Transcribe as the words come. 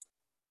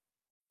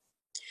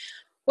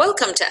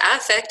Welcome to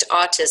Affect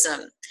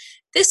Autism.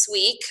 This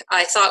week,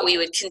 I thought we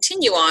would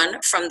continue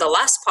on from the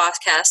last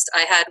podcast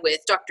I had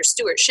with Dr.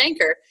 Stuart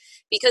Shanker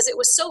because it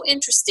was so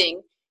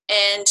interesting,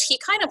 and he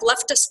kind of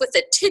left us with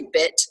a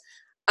tidbit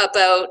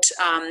about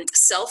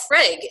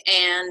self-reg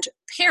and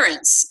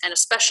parents, and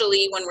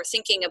especially when we're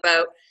thinking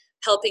about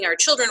helping our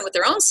children with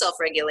their own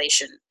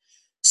self-regulation.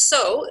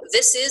 So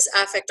this is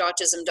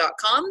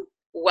affectautism.com.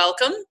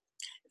 Welcome.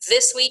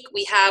 This week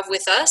we have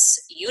with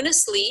us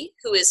Eunice Lee,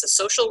 who is a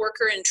social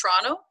worker in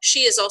Toronto.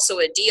 She is also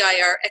a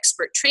DIR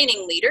expert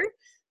training leader,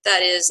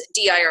 that is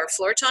DIR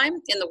floor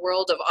time in the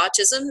world of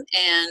autism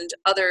and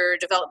other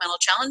developmental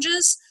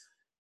challenges.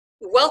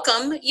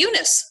 Welcome,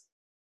 Eunice.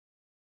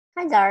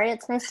 Hi, Dari.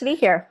 It's nice to be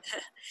here.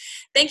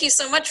 Thank you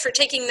so much for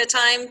taking the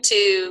time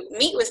to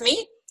meet with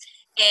me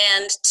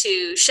and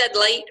to shed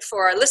light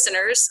for our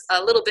listeners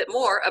a little bit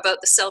more about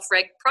the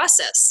self-reg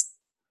process.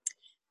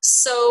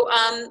 So,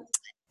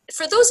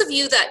 for those of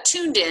you that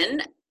tuned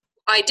in,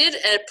 I did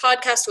a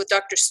podcast with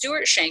Dr.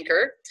 Stuart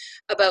Shanker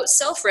about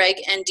self-reg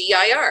and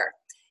DIR.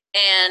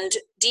 And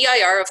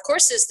DIR, of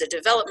course, is the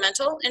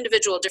Developmental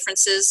Individual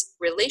Differences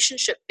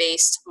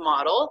Relationship-Based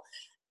Model.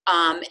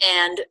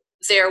 And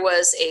there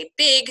was a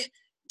big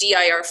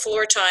DIR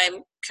floor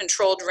time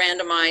controlled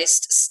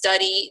randomized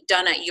study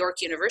done at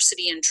York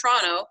University in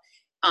Toronto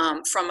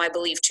from, I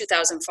believe,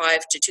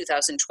 2005 to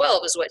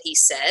 2012 is what he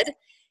said.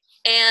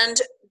 And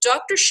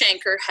Dr.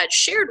 Shanker had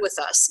shared with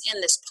us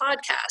in this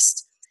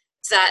podcast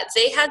that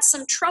they had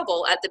some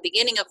trouble at the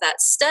beginning of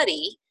that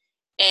study,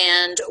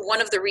 and one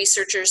of the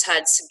researchers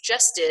had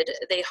suggested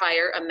they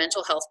hire a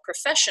mental health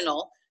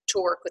professional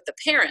to work with the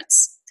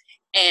parents.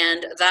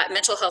 And that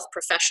mental health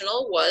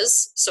professional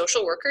was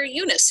social worker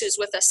Eunice, who's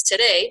with us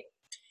today.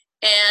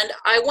 And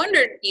I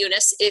wondered,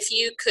 Eunice, if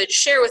you could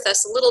share with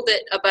us a little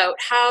bit about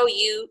how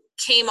you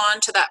came on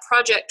to that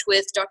project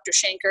with Dr.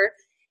 Shanker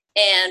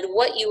and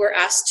what you were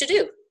asked to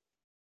do.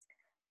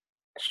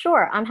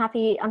 Sure, I'm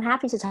happy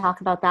to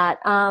talk about that.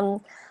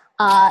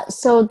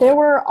 So there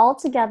were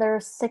altogether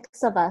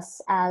 6 of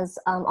us as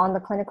on the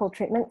clinical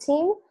treatment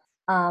team.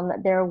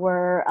 There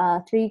were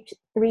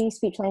three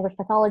speech language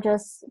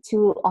pathologists,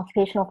 2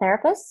 occupational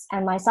therapists,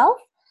 and myself.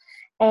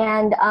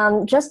 And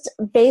just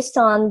based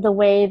on the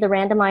way the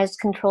randomized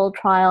controlled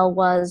trial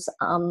was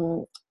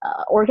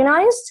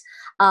organized,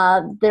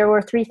 there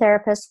were 3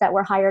 therapists that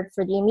were hired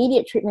for the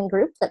immediate treatment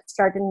group that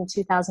started in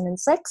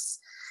 2006.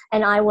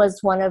 And I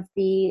was one of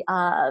the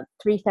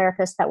 3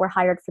 therapists that were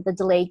hired for the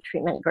delayed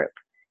treatment group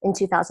in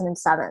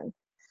 2007.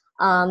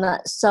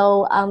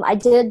 So I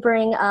did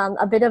bring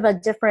a bit of a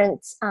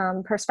different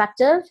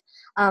perspective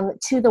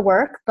to the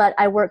work, but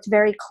I worked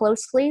very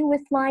closely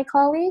with my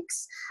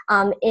colleagues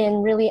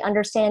in really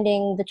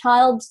understanding the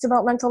child's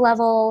developmental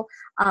level,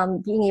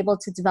 being able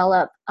to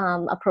develop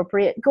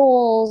appropriate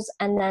goals,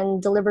 and then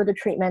deliver the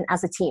treatment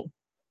as a team.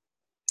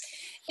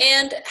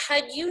 And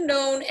had you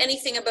known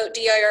anything about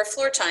DIR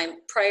floor time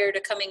prior to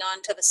coming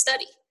on to the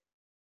study?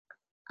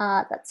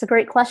 That's a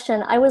great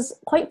question. I was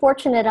quite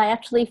fortunate. I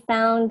actually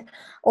found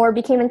or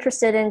became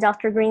interested in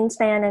Dr.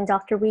 Greenspan and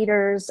Dr.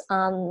 Weider's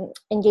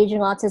Engaging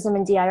Autism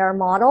and DIR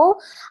model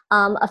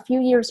a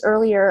few years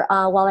earlier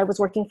while I was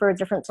working for a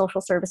different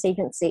social service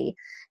agency.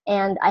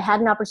 And I had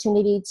an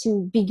opportunity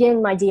to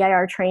begin my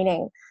DIR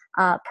training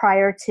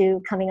prior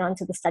to coming on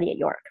to the study at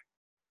York.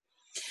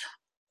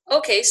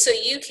 Okay, so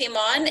you came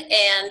on,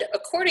 and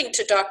according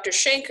to Dr.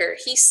 Shanker,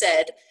 he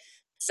said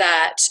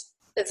that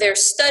their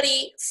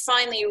study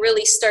finally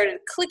really started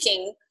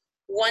clicking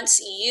once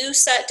you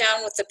sat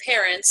down with the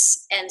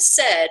parents and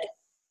said,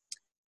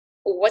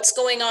 what's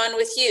going on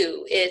with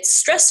you? It's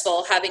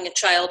stressful having a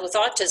child with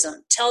autism.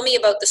 Tell me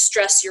about the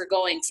stress you're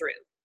going through.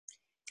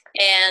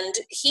 And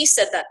he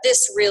said that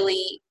this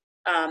really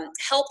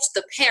helped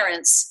the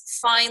parents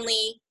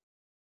finally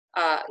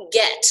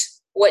get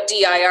what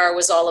DIR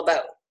was all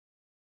about.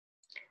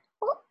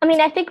 Well, I mean,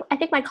 I think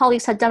my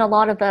colleagues had done a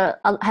lot of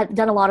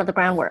the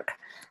groundwork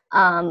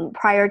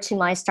prior to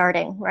my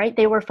starting. Right,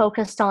 they were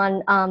focused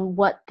on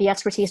what the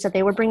expertise that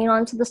they were bringing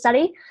on to the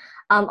study.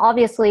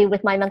 Obviously,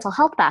 with my mental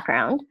health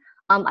background,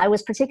 I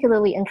was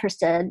particularly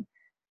interested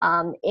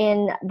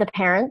in the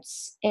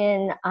parents,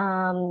 in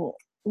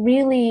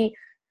really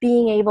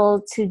being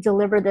able to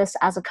deliver this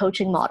as a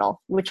coaching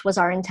model, which was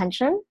our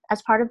intention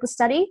as part of the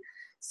study.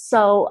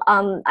 So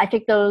I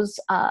think those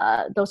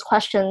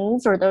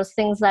questions or those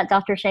things that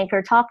Dr.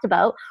 Shanker talked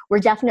about were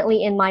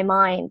definitely in my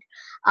mind.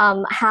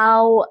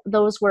 How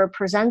those were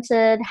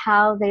presented,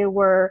 how they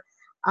were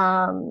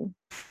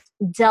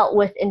dealt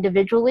with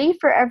individually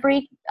for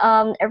every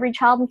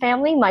child and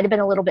family might have been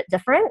a little bit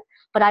different,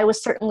 but I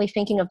was certainly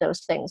thinking of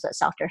those things that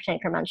Dr.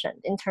 Shanker mentioned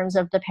in terms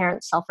of the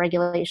parents'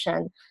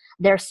 self-regulation,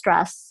 their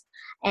stress,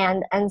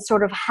 and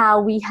sort of how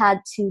we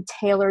had to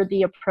tailor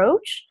the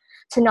approach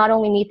to not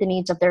only meet the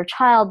needs of their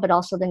child, but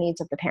also the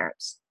needs of the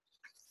parents.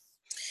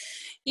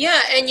 Yeah,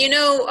 and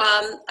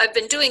I've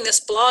been doing this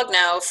blog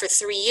now for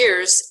 3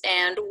 years,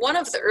 and one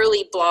of the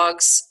early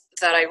blogs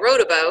that I wrote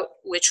about,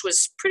 which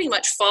was pretty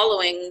much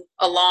following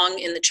along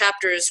in the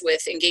chapters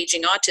with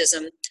Engaging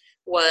Autism,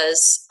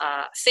 was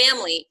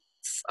family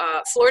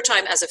Floor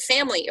Time as a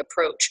family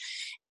approach.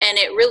 And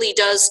it really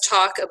does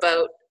talk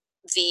about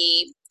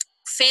the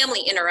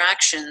family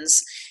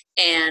interactions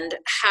and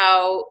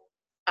how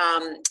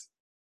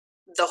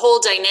the whole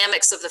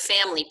dynamics of the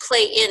family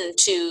play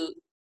into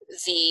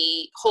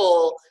the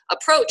whole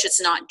approach.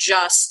 It's not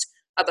just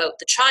about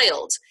the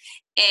child.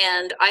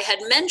 And I had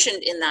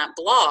mentioned in that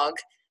blog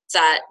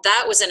that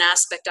that was an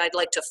aspect I'd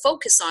like to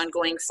focus on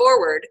going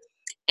forward.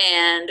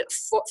 And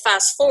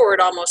fast forward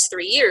almost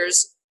 3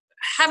 years,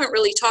 haven't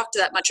really talked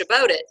that much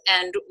about it.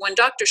 And when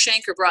Dr.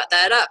 Shanker brought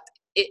that up,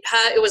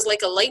 it was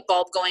like a light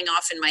bulb going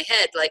off in my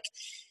head, like,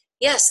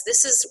 yes,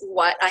 this is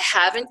what I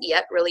haven't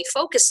yet really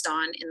focused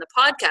on in the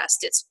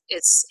podcast.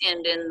 It's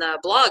and in the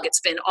blog,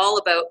 it's been all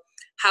about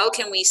how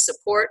can we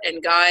support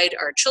and guide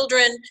our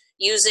children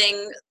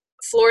using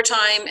Floor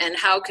Time, and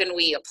how can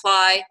we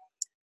apply,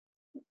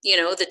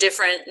 the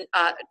different,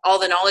 all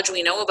the knowledge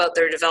we know about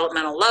their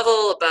developmental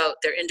level, about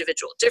their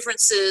individual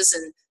differences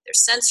and their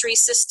sensory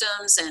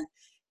systems, and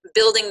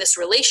building this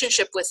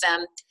relationship with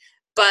them.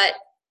 But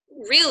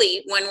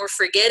really, when we're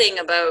forgetting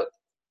about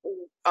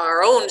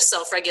our own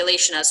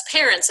self-regulation as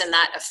parents and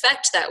that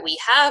effect that we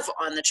have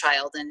on the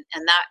child, and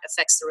that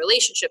affects the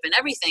relationship and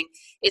everything,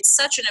 it's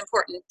such an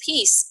important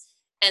piece.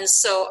 And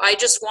so I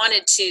just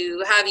wanted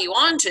to have you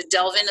on to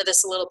delve into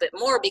this a little bit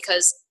more,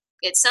 because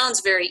it sounds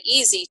very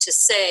easy to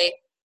say,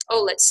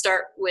 oh, let's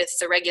start with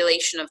the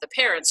regulation of the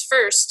parents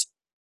first.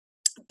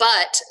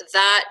 But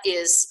that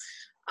is,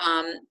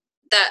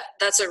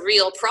 that's a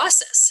real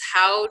process.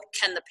 How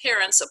can the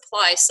parents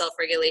apply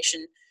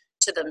self-regulation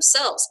to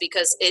themselves?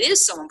 Because it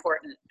is so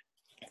important.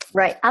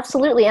 Right.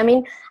 Absolutely. I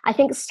mean, I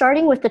think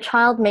starting with the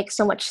child makes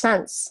so much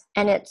sense,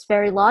 and it's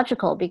very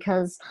logical,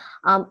 because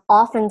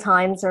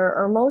oftentimes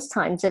or most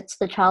times it's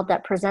the child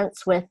that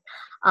presents with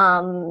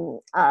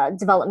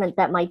development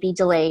that might be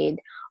delayed,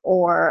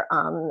 or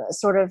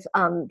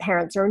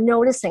parents are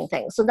noticing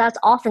things. So that's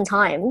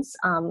oftentimes,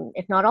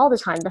 if not all the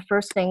time, the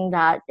first thing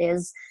that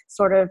is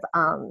sort of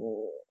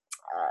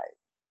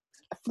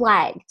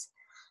flagged.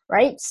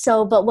 Right.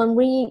 So, but when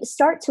we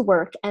start to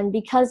work, and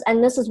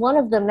this is one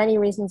of the many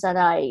reasons that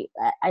I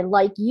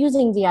like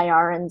using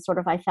DIR, and sort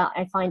of I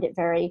find it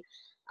very,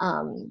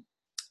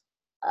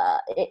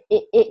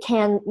 it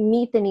can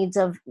meet the needs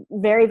of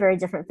very, very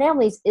different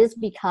families, is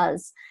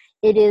because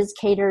it is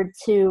catered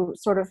to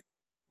sort of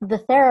the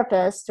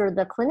therapist or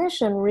the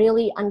clinician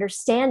really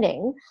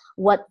understanding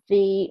what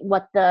the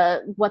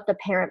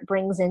parent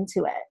brings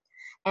into it,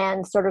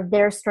 and sort of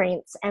their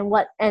strengths,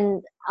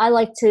 and I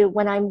like to,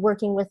 when I'm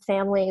working with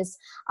families,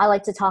 I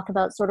like to talk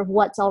about sort of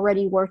what's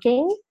already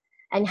working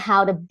and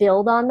how to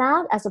build on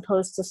that, as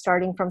opposed to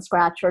starting from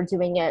scratch or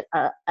doing it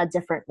a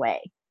different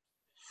way.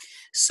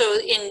 So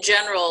in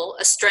general,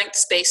 a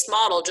strengths-based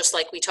model, just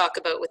like we talk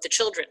about with the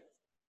children.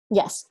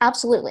 Yes,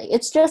 absolutely.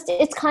 It's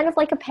kind of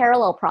like a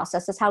parallel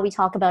process, is how we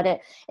talk about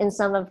it in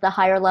some of the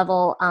higher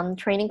level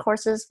training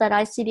courses that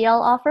ICDL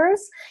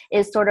offers,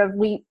 is sort of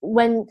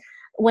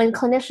when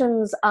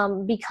clinicians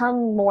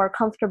become more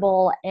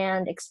comfortable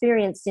and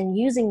experienced in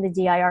using the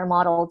DIR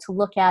model to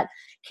look at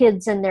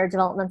kids and their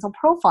developmental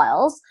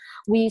profiles,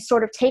 we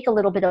sort of take a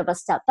little bit of a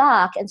step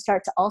back and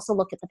start to also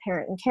look at the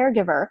parent and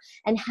caregiver,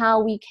 and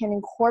how we can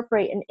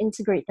incorporate and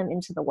integrate them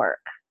into the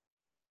work.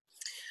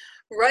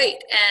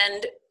 Right.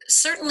 And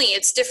certainly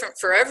it's different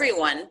for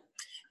everyone.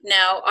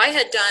 Now, I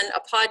had done a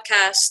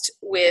podcast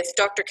with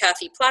Dr.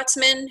 Kathy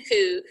Platzman,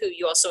 who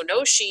you also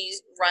know. She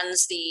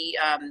runs the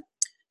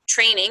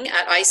training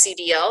at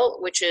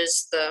ICDL, which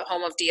is the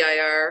home of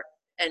DIR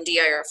and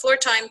DIR Floor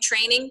Time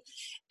training.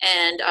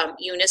 And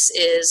Eunice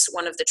is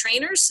one of the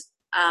trainers.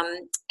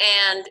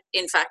 And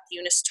in fact,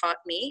 Eunice taught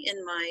me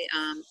in my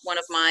one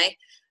of my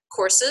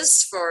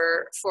courses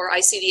for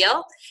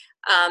ICDL.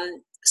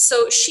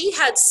 So she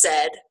had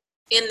said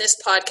in this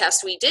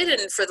podcast we did,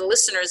 and for the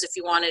listeners, if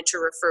you wanted to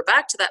refer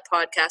back to that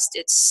podcast,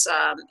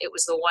 it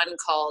was the one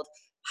called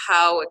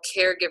How a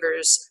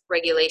Caregiver's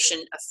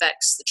Regulation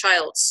Affects the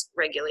Child's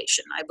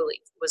Regulation, I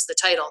believe was the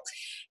title.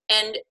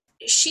 And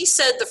she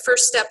said the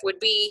first step would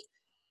be,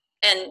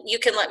 and you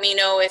can let me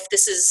know if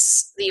this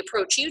is the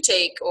approach you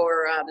take,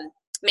 or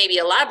maybe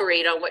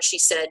elaborate on what she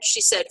said.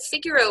 She said,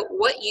 figure out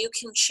what you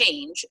can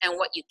change and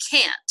what you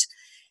can't,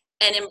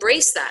 and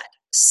embrace that.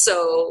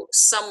 So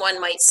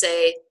someone might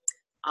say,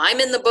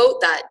 I'm in the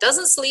boat that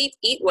doesn't sleep,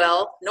 eat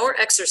well, nor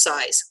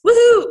exercise.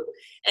 Woohoo!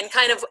 And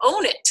kind of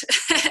own it.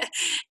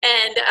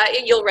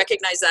 And you'll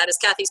recognize that as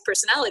Kathy's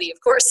personality, of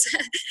course,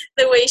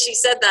 the way she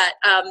said that.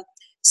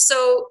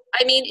 So,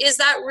 I mean, is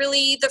that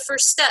really the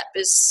first step?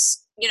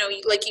 Is,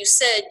 like you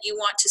said, you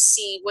want to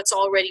see what's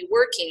already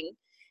working.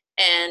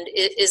 And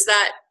is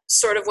that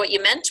sort of what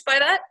you meant by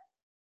that?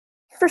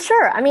 For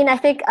sure.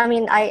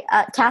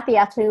 Kathy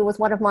actually was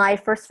one of my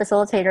first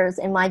facilitators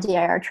in my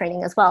DIR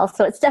training as well.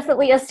 So it's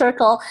definitely a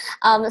circle.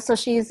 So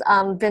she's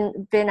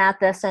been at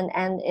this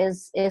and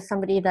is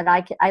somebody that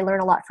I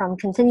learn a lot from,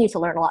 continue to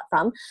learn a lot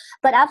from.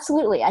 But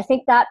absolutely, I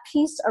think that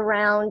piece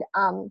around,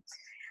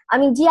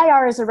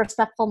 DIR is a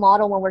respectful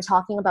model when we're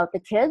talking about the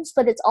kids,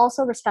 but it's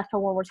also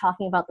respectful when we're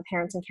talking about the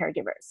parents and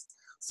caregivers.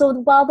 So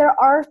while there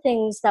are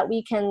things that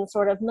we can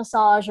sort of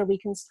massage or we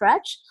can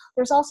stretch,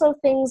 there's also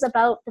things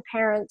about the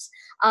parents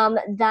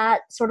that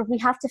sort of we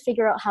have to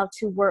figure out how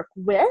to work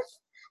with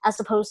as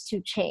opposed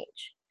to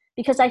change.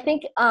 Because I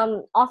think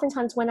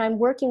oftentimes when I'm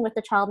working with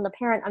the child and the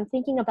parent, I'm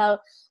thinking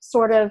about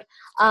sort of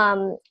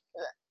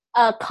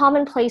a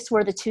common place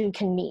where the two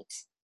can meet,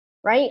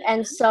 right?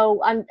 And so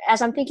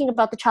as I'm thinking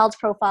about the child's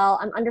profile,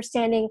 I'm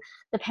understanding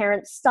the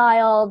parent's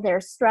style,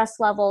 their stress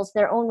levels,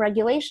 their own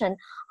regulation.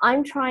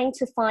 I'm trying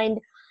to find,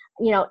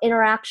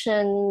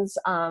 interactions,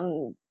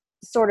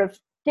 sort of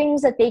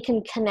things that they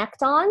can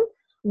connect on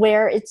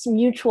where it's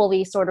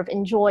mutually sort of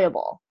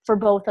enjoyable for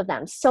both of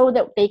them so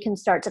that they can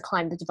start to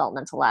climb the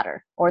developmental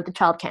ladder, or the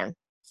child can.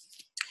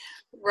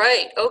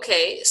 Right.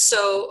 Okay.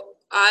 So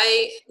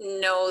I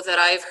know that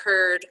I've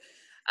heard,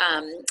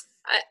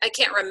 I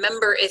can't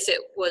remember if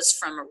it was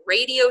from a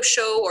radio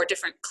show or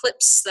different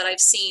clips that I've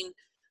seen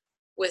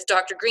with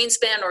Dr.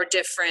 Greenspan or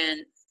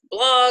different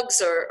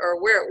blogs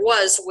or where it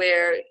was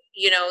where,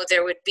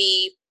 there would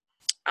be,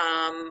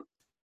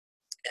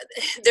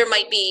 there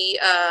might be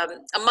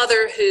a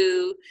mother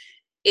who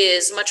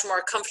is much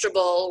more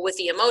comfortable with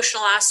the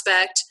emotional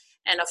aspect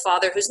and a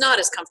father who's not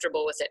as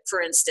comfortable with it,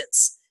 for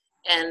instance.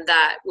 And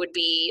that would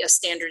be a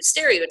standard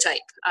stereotype,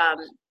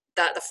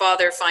 that the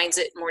father finds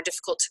it more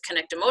difficult to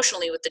connect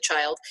emotionally with the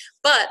child,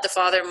 but the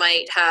father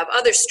might have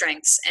other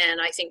strengths. And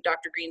I think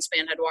Dr.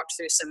 Greenspan had walked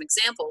through some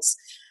examples.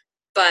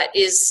 But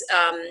is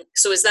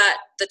that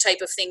the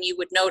type of thing you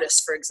would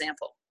notice, for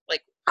example?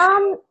 Like,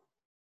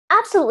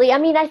 absolutely. I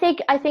mean, I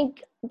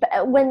think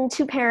when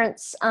two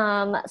parents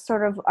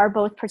sort of are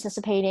both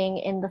participating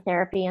in the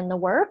therapy and the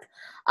work,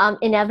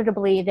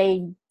 inevitably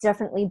they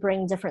definitely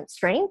bring different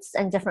strengths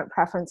and different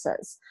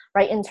preferences,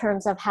 right, in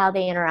terms of how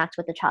they interact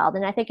with the child.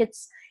 And I think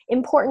it's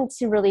important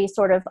to really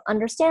sort of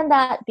understand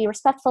that, be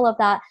respectful of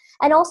that,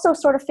 and also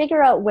sort of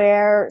figure out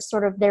where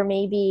sort of there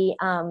may be,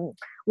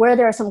 where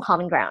there are some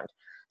common ground.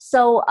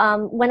 So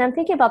when I'm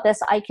thinking about this,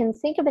 I can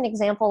think of an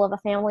example of a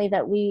family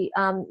that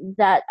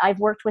that I've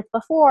worked with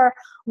before,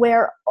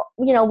 where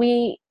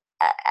we,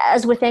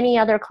 as with any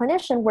other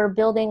clinician, we're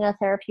building a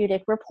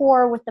therapeutic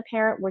rapport with the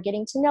parent. We're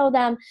getting to know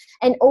them,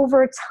 and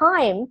over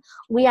time,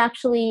 we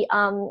actually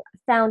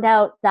found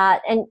out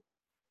that, and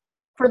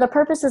for the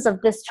purposes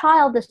of this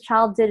child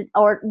did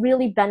or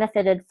really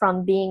benefited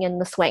from being in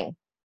the swing.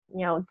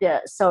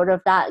 The sort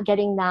of that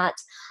getting that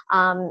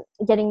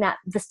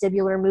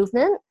vestibular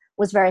movement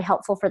was very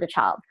helpful for the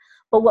child.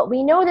 But what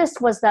we noticed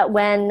was that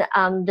when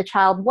the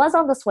child was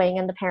on the swing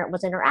and the parent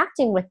was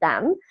interacting with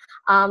them,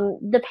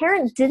 the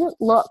parent didn't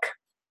look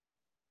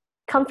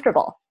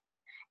comfortable.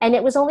 And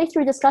it was only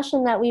through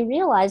discussion that we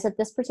realized that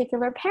this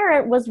particular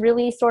parent was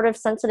really sort of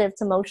sensitive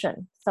to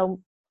motion. So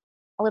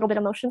a little bit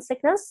of motion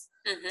sickness.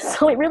 Mm-hmm.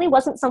 So it really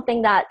wasn't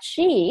something that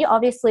she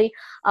obviously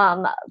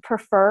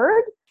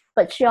preferred,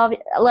 but she,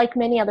 like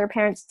many other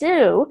parents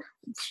do,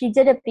 she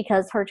did it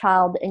because her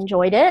child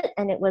enjoyed it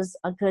and it was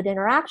a good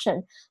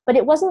interaction. But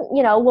it wasn't,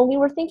 when we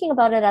were thinking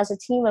about it as a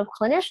team of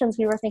clinicians,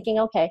 we were thinking,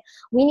 okay,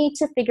 we need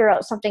to figure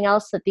out something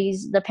else that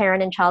the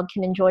parent and child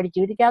can enjoy to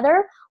do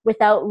together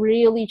without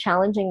really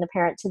challenging the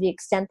parent to the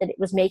extent that it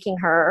was making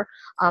her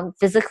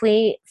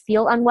physically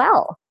feel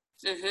unwell.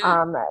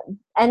 Mm-hmm.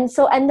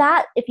 And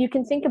that, if you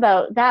can think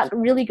about that,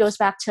 really goes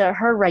back to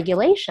her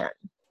regulation.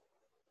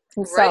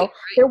 And so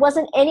there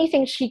wasn't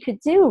anything she could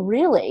do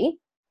really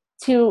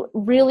to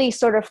really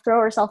sort of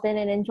throw herself in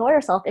and enjoy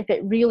herself if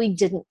it really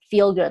didn't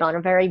feel good on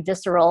a very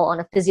visceral,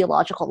 on a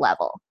physiological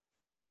level.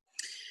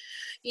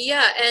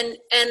 Yeah, and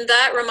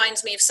that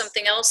reminds me of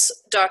something else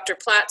Dr.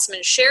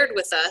 Platzman shared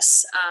with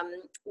us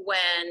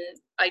when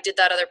I did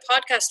that other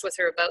podcast with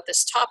her about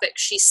this topic.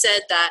 She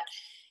said that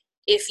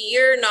if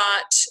you're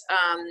not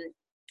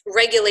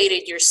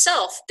regulated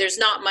yourself, there's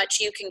not much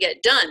you can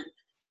get done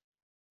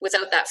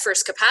without that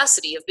first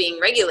capacity of being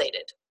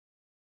regulated.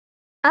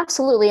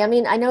 Absolutely. I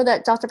mean, I know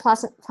that Dr.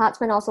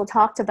 Platzman also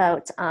talked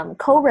about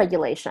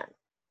co-regulation.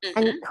 Mm-hmm.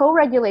 And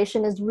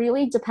co-regulation is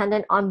really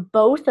dependent on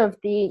both of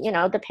the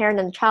parent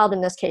and the child,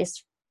 in this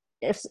case,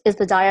 is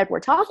the dyad we're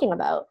talking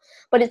about.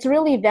 But it's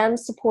really them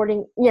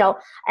supporting,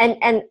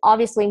 and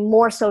obviously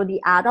more so the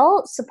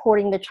adult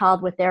supporting the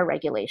child with their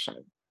regulation.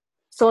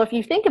 So if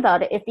you think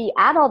about it, if the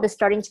adult is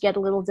starting to get a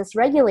little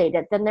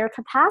dysregulated, then their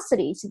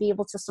capacity to be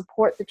able to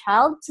support the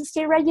child to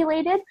stay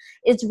regulated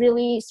is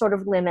really sort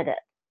of limited,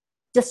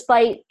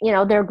 despite,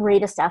 their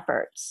greatest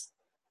efforts.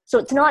 So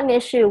it's not an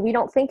issue. We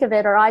don't think of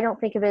it, or I don't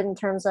think of it in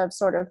terms of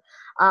sort of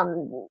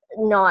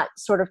not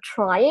sort of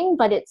trying,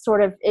 but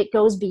it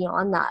goes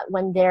beyond that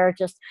when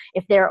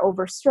if they're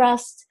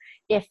overstressed,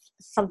 if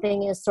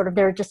something is sort of,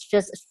 they're just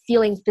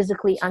feeling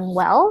physically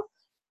unwell,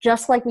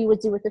 just like we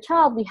would do with the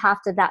child,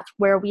 that's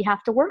where we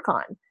have to work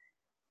on.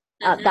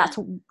 Mm-hmm. That's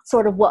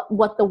sort of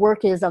what the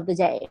work is of the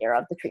day or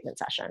of the treatment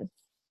session.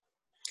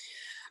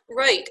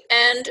 Right.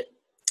 And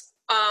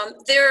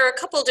there are a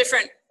couple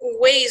different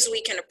ways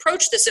we can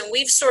approach this, and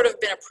we've sort of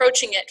been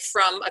approaching it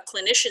from a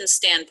clinician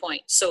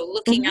standpoint. So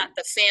looking mm-hmm. at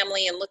the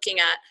family and looking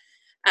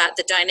at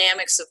the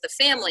dynamics of the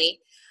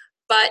family.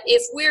 But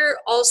if we're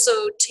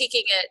also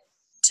taking it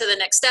to the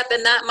next step.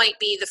 And that might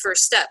be the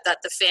first step, that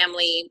the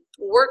family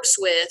works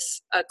with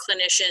a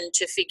clinician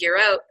to figure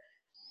out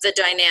the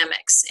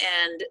dynamics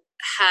and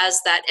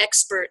has that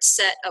expert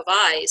set of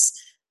eyes,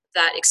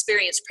 that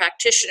experienced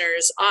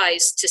practitioner's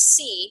eyes, to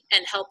see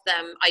and help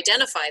them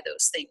identify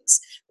those things,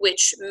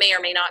 which may or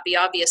may not be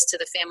obvious to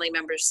the family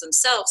members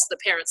themselves, the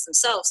parents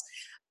themselves.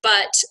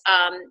 But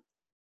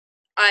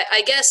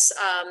I guess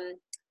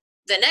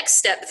the next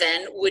step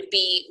then would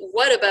be,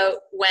 what about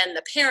when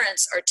the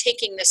parents are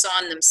taking this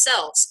on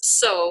themselves?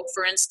 So,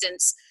 for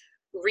instance,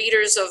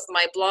 readers of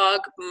my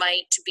blog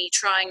might be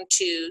trying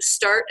to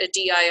start a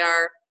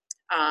DIR,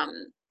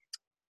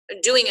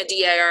 doing a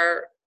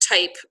DIR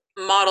type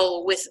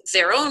model with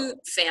their own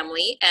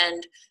family,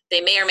 and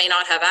they may or may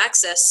not have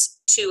access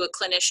to a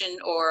clinician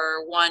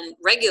or one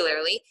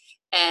regularly,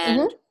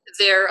 and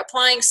they're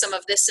applying some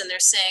of this, and they're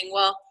saying,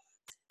 well,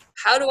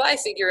 how do I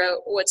figure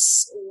out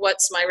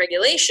what's my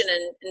regulation?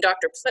 And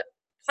Dr.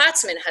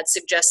 Platzman had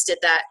suggested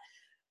that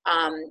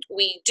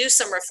we do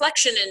some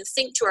reflection and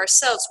think to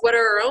ourselves, what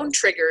are our own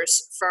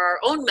triggers for our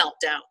own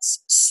meltdowns?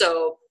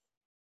 So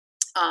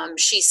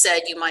she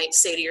said, you might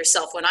say to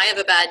yourself, when I have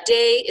a bad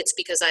day, it's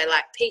because I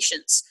lack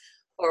patience.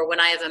 Or when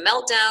I have a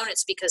meltdown,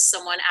 it's because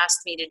someone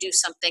asked me to do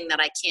something that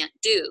I can't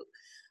do.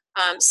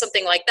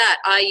 Something like that.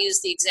 I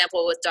used the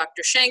example with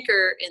Dr.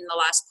 Shanker in the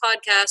last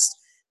podcast,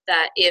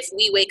 that if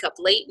we wake up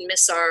late and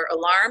miss our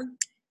alarm,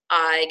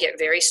 I get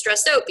very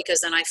stressed out,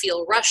 because then I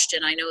feel rushed,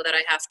 and I know that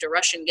I have to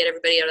rush and get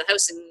everybody out of the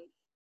house and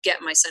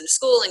get my son to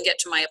school and get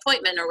to my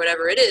appointment or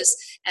whatever it is,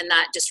 and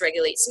that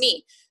dysregulates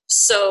me.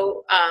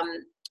 So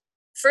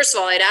first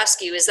of all, I'd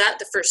ask you, is that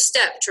the first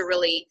step, to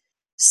really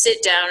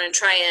sit down and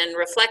try and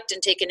reflect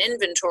and take an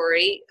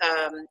inventory,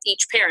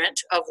 each parent,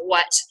 of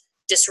what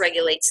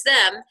dysregulates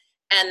them?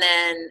 And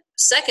then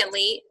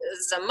secondly,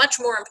 the much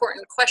more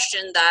important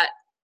question that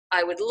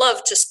I would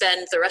love to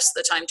spend the rest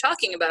of the time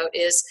talking about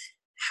is,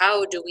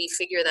 how do we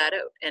figure that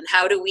out, and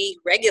how do we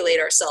regulate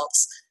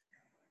ourselves?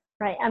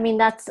 Right. I mean,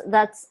 I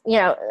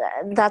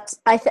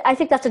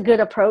think that's a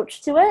good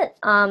approach to it.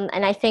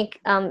 And I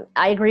think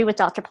I agree with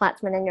Dr.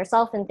 Platzman and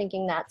yourself in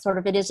thinking that sort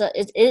of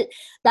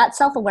that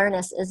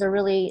self-awareness is a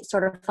really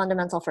sort of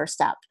fundamental first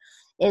step.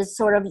 Is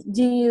sort of,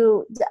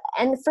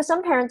 and for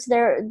some parents,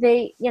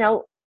 they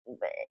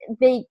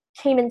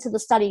came into the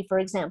study, for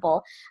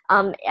example,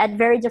 at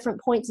very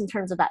different points in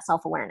terms of that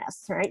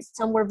self-awareness, right?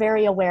 Some were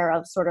very aware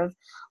of sort of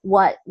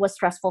what was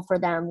stressful for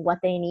them, what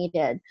they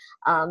needed,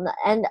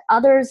 and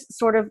others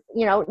sort of,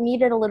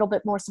 needed a little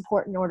bit more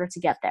support in order to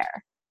get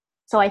there.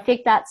 So I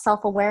think that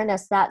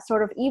self-awareness, that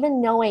sort of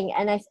even knowing,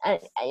 and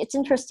it's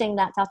interesting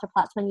that Dr.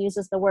 Platzman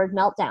uses the word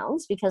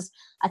meltdowns, because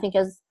I think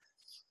as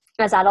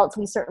adults,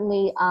 we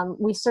certainly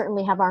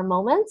have our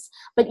moments,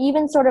 but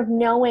even sort of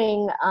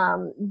knowing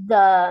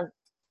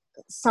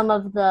some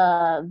of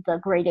the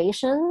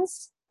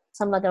gradations,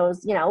 some of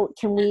those,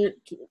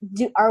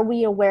 are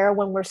we aware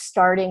when we're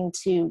starting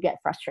to get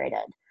frustrated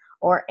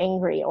or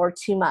angry or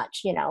too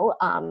much,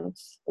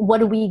 what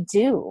do we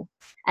do?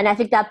 And I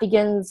think that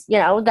begins,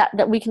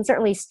 that we can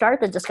certainly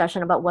start the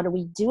discussion about what do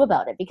we do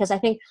about it, because I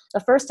think the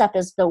first step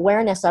is the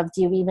awareness of,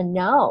 do we even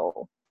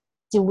know?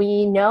 Do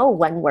we know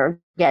when we're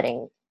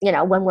getting,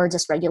 when we're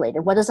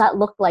dysregulated? What does that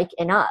look like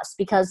in us?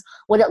 Because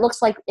what it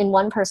looks like in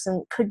one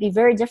person could be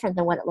very different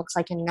than what it looks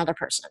like in another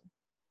person.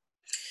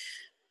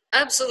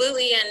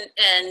 Absolutely.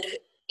 And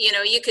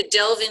you could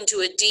delve into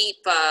a deep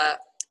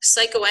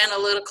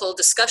psychoanalytical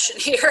discussion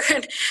here.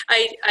 And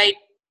I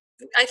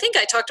think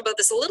I talked about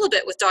this a little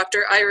bit with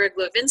Dr. Ira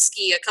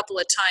Glavinsky a couple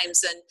of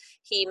times, and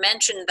he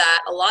mentioned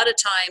that a lot of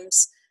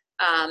times,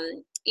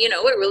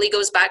 it really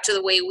goes back to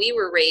the way we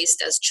were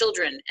raised as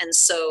children. And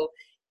so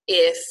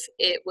if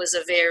it was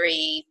a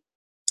very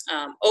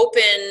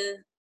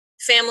open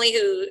family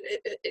who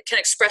can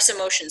express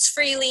emotions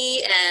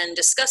freely and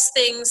discuss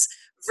things,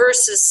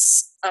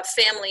 versus a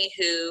family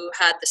who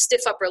had the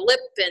stiff upper lip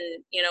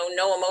and,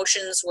 no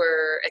emotions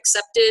were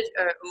accepted,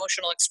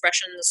 emotional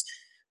expressions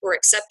were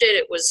accepted.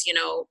 It was,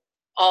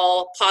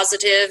 all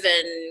positive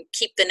and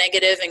keep the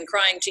negative and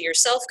crying to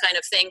yourself kind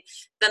of thing,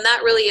 then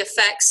that really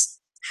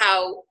affects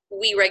how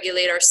we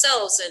regulate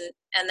ourselves.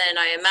 And then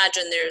I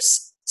imagine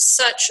there's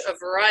such a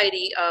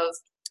variety of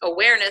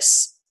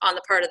awareness on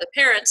the part of the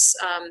parents.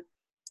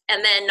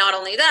 And then not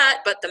only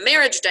that, but the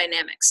marriage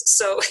dynamics.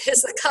 So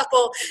is the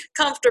couple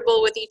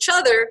comfortable with each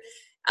other,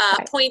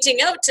 pointing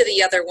out to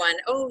the other one,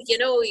 oh,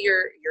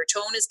 your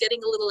tone is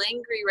getting a little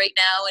angry right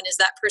now. And is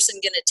that person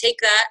going to take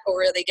that,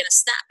 or are they going to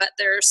snap at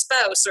their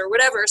spouse or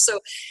whatever? So,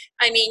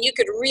 I mean, you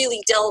could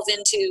really delve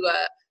into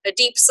a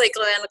deep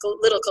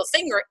psychoanalytical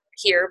thing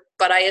here,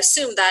 but I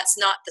assume that's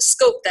not the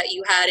scope that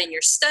you had in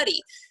your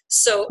study.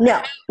 So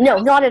no,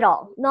 not at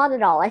all. Not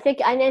at all. I think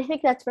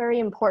that's very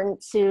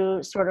important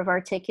to sort of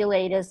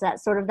articulate, is that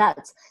sort of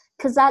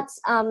because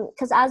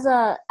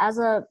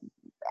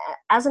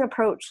as an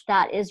approach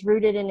that is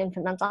rooted in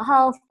infant mental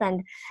health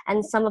and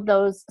some of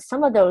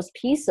those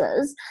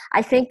pieces,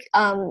 I think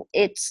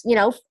it's,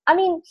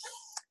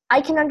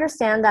 I can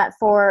understand that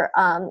for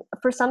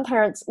some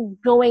parents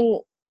going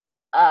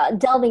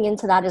delving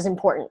into that is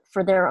important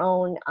for their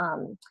own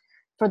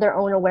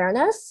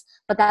awareness,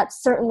 but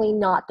that's certainly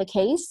not the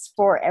case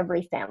for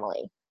every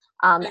family.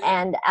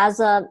 And as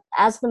the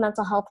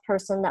mental health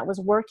person that was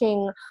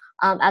working,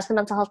 as the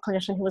mental health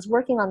clinician who was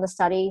working on the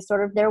study,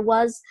 sort of there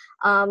was,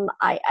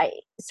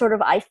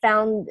 I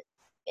found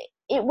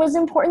it was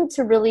important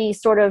to really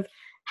sort of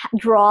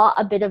draw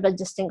a bit of a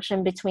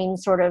distinction between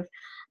sort of,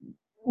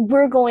 we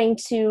want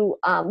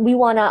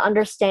to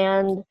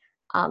understand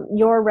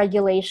your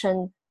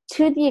regulation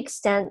to the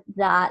extent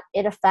that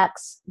it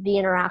affects the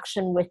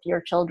interaction with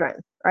your children,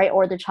 right?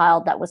 Or the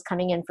child that was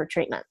coming in for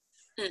treatment.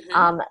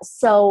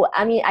 So,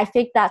 I mean, I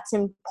think that's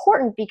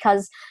important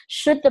because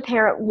should the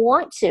parent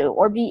want to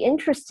or be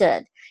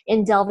interested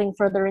in delving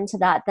further into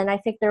that, then I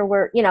think there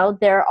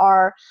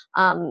are,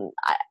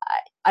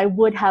 I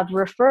would have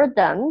referred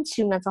them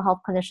to mental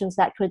health clinicians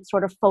that could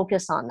sort of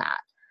focus on that.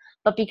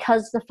 But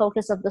because the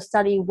focus of the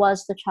study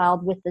was the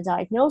child with the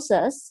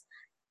diagnosis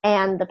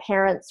and the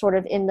parent sort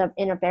of in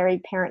a very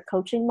parent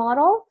coaching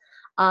model,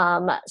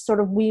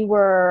 we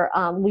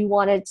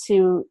wanted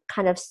to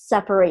kind of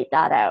separate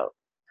that out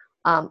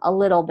a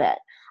little bit.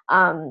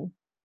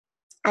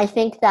 I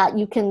think that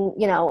you can,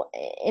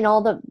 in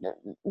all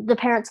the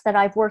parents that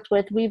I've worked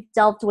with, we've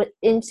delved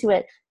into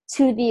it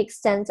to the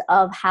extent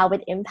of how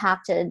it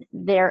impacted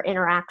their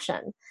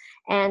interaction.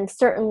 And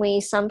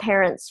certainly some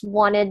parents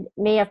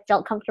may have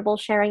felt comfortable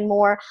sharing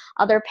more.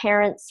 Other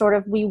parents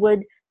we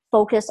would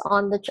focus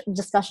on the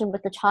discussion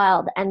with the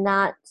child, and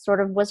that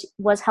sort of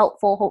was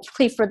helpful,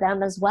 hopefully, for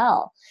them as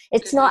well.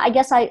 It's not, I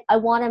guess I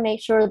want to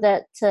make sure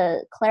that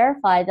to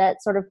clarify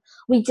that sort of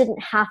we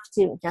didn't have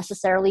to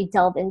necessarily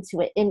delve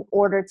into it in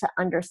order to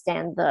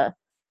understand the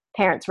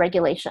parent's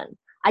regulation.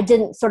 I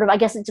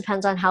guess it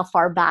depends on how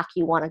far back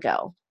you want to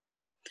go.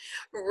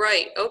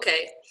 Right.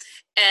 Okay.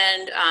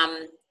 And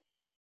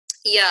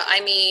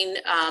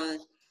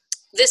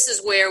this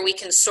is where we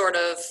can sort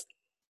of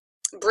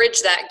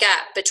bridge that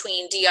gap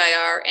between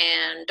DIR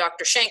and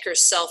Dr.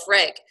 Shanker's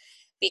self-reg,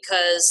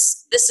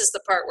 because this is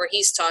the part where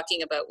he's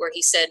talking about, where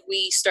he said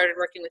we started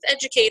working with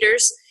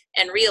educators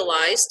and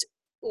realized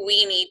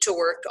we need to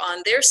work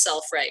on their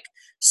self-reg.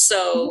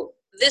 So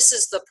this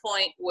is the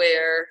point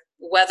where,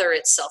 whether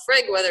it's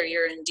self-reg, whether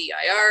you're in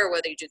DIR,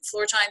 whether you do the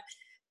floor time,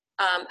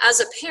 as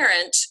a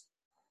parent,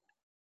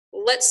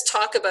 let's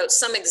talk about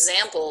some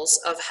examples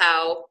of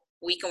how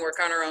we can work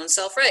on our own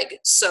self-reg.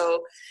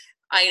 So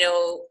I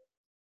know,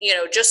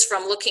 just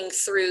from looking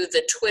through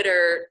the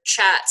Twitter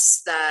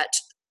chats that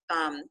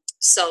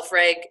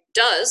self-reg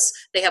does,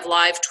 they have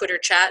live Twitter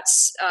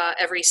chats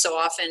every so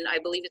often. I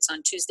believe it's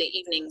on Tuesday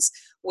evenings,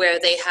 where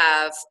they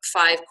have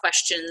 5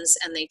 questions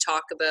and they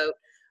talk about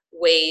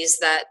ways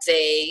that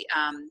they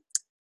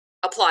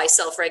apply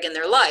self-reg in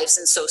their lives.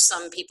 And so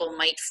some people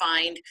might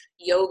find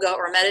yoga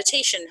or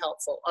meditation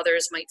helpful.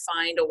 Others might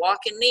find a walk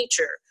in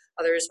nature.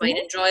 Others might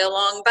enjoy a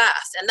long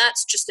bath. And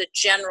that's just a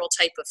general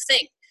type of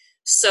thing.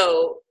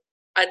 So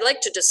I'd like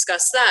to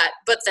discuss that.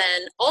 But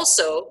then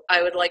also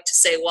I would like to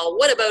say, well,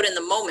 what about in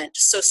the moment?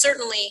 So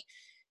certainly,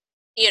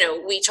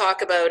 we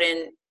talk about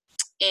in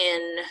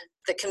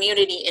the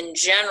community in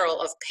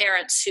general of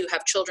parents who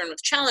have children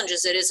with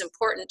challenges, it is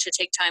important to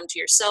take time to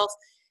yourself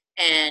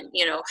and,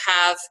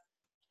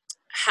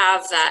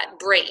 have that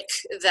break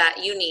that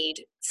you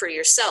need for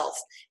yourself,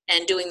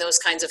 and doing those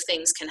kinds of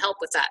things can help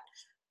with that.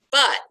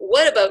 But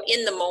what about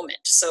in the moment?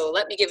 So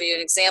let me give you an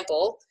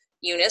example,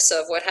 Eunice,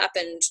 of what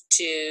happened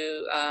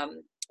to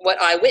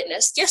what I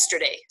witnessed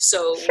yesterday.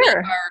 So we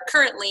are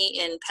currently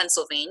in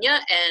Pennsylvania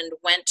and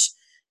went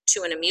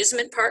to an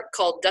amusement park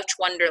called Dutch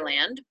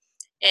Wonderland.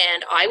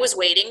 And I was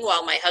waiting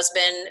while my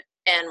husband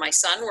and my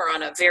son were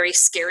on a very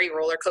scary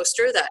roller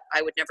coaster that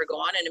I would never go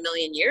on in a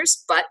million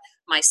years. But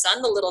my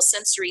son, the little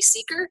sensory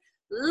seeker,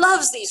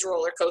 loves these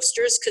roller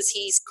coasters because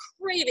he's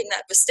craving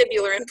that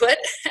vestibular input.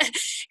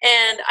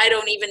 And I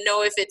don't even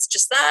know if it's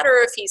just that or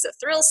if he's a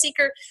thrill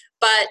seeker.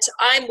 But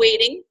I'm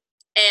waiting,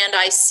 and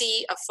I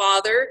see a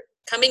father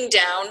coming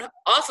down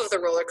off of the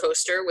roller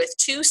coaster with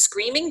 2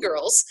 screaming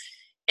girls.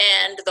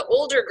 And the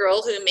older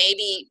girl, who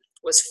maybe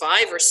was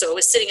 5 or so,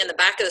 is sitting in the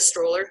back of the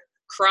stroller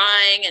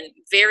crying and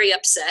very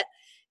upset.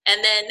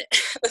 And then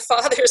the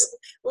father's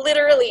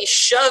literally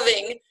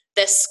shoving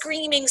the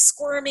screaming,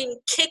 squirming,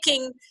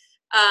 kicking,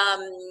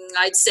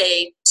 I'd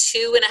say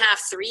 2.5,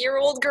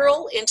 3-year-old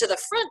girl into the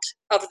front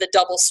of the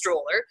double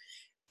stroller.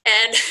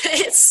 And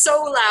it's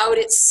so loud,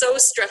 it's so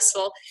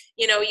stressful.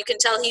 You can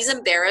tell he's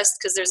embarrassed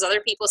because there's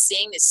other people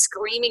seeing these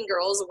screaming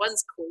girls.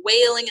 One's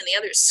wailing and the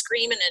other's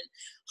screaming and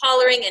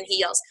hollering, and he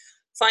yells.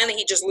 Finally,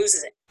 he just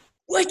loses it.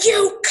 Would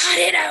you cut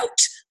it out?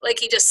 Like,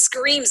 he just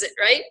screams it,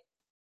 right?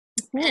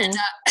 And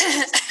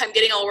I'm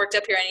getting all worked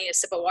up here. I need a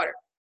sip of water.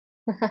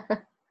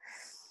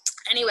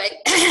 Anyway,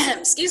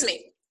 excuse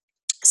me.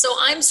 So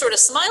I'm sort of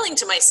smiling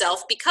to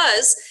myself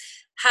because,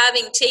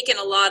 having taken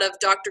a lot of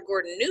Dr.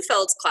 Gordon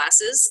Neufeld's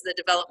classes, the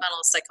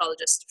developmental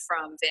psychologist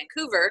from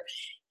Vancouver,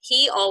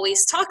 he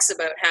always talks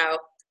about how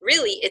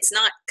really it's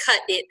not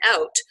cut it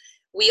out.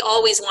 We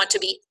always want to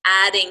be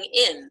adding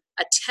in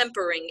a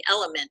tempering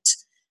element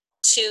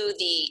to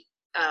the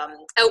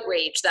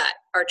outrage that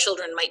our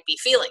children might be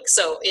feeling.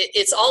 So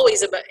it's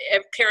always about,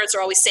 parents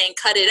are always saying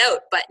cut it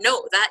out, but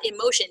no, that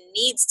emotion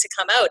needs to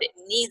come out. It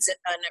needs a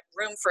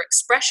room for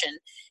expression.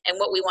 And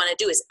what we want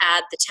to do is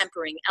add the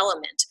tempering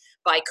element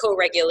by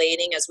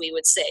co-regulating, as we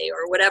would say,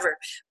 or whatever.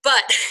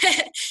 But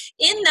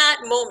in that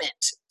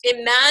moment,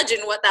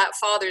 imagine what that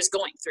father's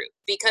going through,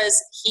 because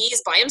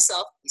he's by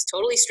himself. He's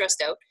totally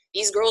stressed out.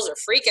 These girls are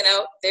freaking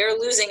out. They're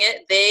losing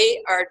it.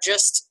 They are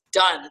just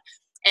done.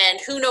 And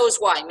who knows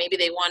why? Maybe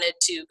they wanted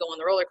to go on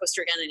the roller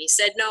coaster again and he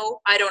said no.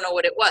 I don't know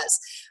what it was.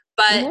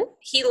 But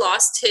he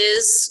lost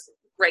his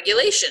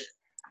regulation.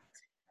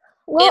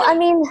 Well, I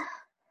mean,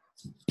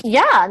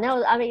 yeah,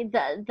 no, I mean,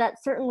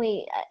 that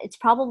certainly, it's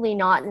probably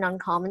not an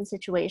uncommon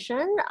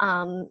situation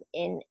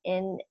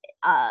in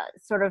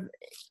sort of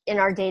in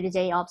our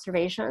day-to-day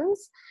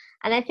observations.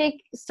 And I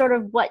think sort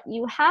of what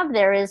you have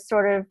there is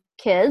sort of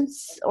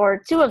kids,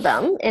 or two of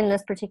them in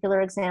this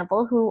particular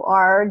example, who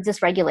are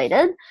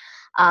dysregulated.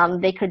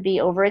 They could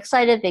be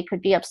overexcited, they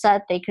could be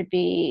upset, they could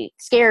be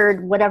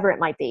scared, whatever it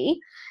might be.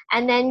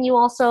 And then you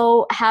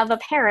also have a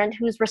parent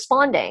who's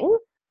responding,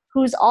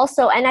 who's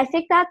also, and I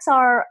think that's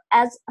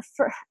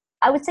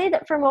I would say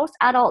that for most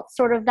adults,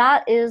 sort of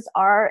that is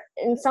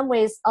in some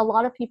ways, a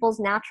lot of people's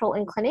natural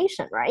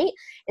inclination, right?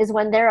 Is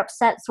when they're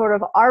upset, sort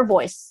of our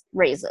voice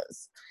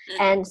raises.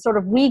 And sort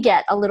of we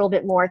get a little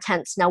bit more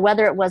tense. Now,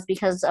 whether it was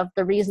because of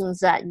the reasons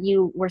that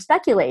you were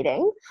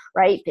speculating,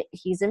 right, that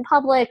he's in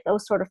public,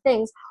 those sort of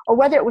things, or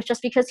whether it was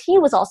just because he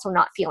was also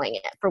not feeling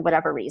it for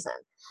whatever reason.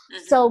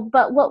 So,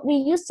 but what we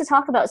used to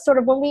talk about, sort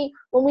of when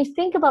we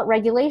think about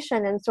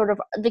regulation and sort of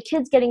the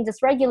kids getting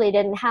dysregulated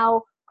and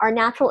how our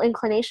natural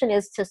inclination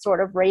is to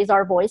sort of raise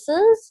our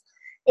voices,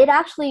 it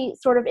actually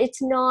sort of,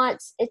 it's not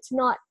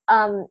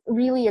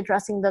really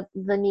addressing the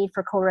need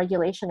for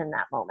co-regulation in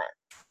that moment.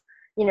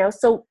 You know,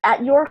 so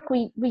at York,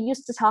 we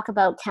used to talk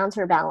about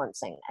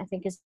counterbalancing, I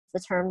think is the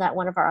term that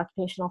one of our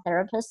occupational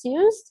therapists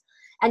used.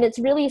 And it's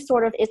really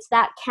sort of, it's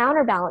that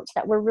counterbalance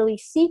that we're really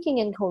seeking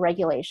in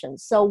co-regulation.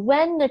 So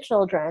when the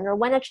children, or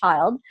when a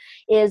child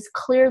is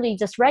clearly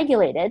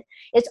dysregulated,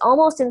 it's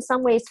almost in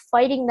some ways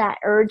fighting that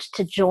urge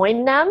to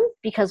join them,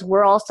 because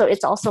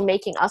it's also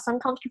making us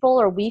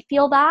uncomfortable, or we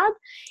feel bad.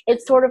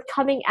 It's sort of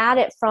coming at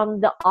it from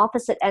the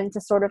opposite end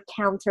to sort of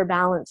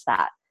counterbalance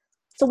that.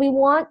 So we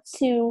want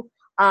to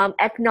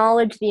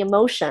acknowledge the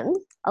emotion,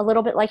 a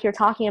little bit like you're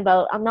talking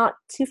about. I'm not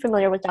too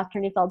familiar with Dr.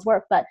 Neufeld's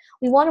work, but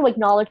we want to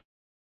acknowledge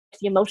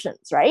the emotions,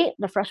 right?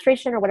 The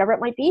frustration or whatever it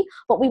might be,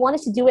 but we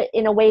wanted to do it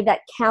in a way that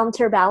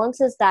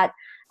counterbalances that,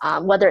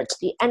 whether it's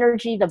the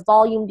energy, the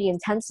volume, the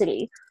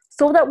intensity,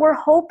 so that we're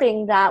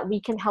hoping that we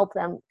can help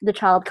the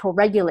child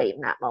co-regulate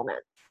in that moment.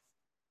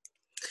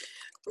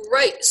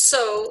 Right.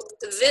 So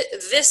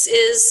this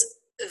is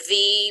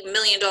the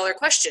million-dollar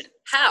question.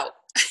 How?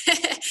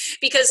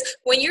 Because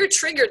when you're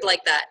triggered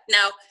like that,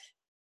 now,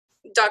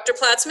 Dr.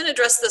 Platzman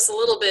addressed this a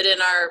little bit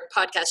in our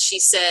podcast. She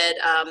said,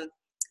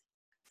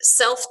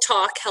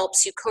 self-talk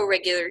helps you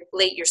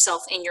co-regulate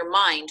yourself in your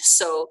mind.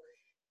 So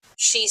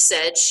she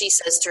says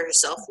to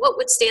herself, what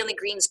would Stanley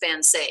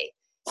Greenspan say?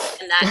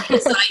 And that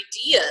his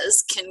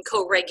ideas can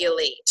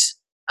co-regulate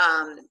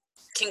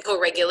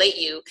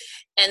you.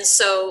 And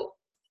so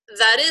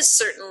that is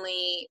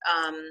certainly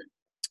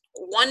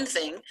one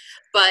thing,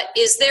 but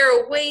is there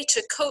a way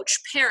to coach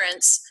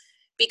parents?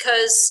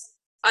 Because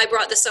I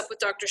brought this up with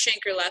Dr.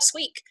 Shanker last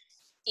week.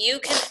 You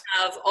can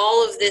have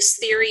all of this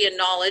theory and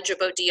knowledge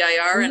about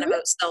DIR and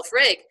about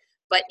self-reg,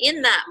 but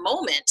in that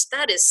moment,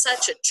 that is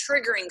such a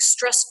triggering,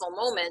 stressful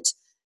moment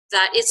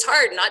that it's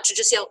hard not to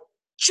just yell,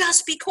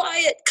 just be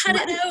quiet, cut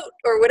it out,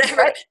 or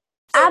whatever. Right.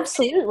 So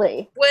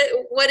absolutely.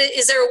 What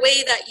is there a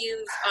way that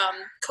you've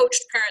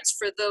coached parents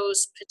for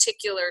those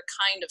particular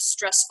kind of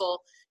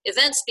stressful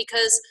events?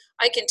 Because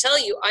I can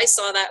tell you, I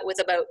saw that with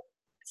about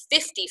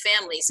 50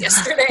 families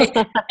yesterday.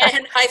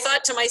 And I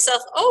thought to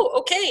myself, oh,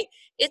 okay,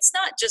 it's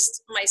not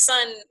just my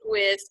son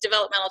with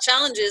developmental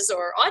challenges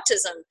or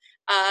autism.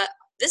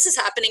 This is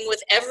happening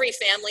with every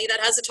family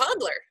that has a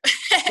toddler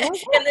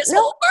in this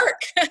whole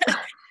park.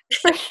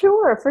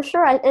 For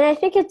sure. And I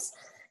think it's,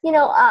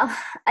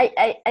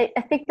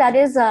 I think that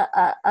is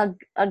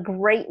a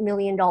great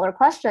million-dollar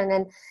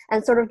question.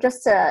 And sort of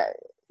just to,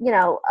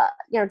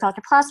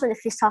 Dr. Platzman, if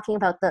he's talking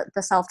about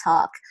the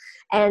self-talk,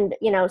 and,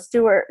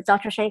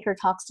 Dr. Shanker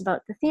talks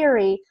about the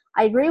theory,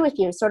 I agree with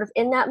you. Sort of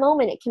in that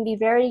moment, it can be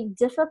very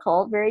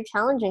difficult, very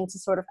challenging to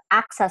sort of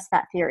access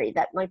that theory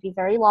that might be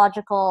very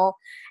logical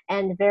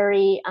and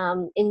very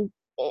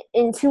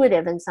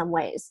intuitive in some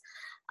ways.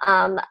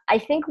 I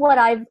think what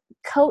I've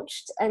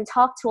coached and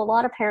talked to a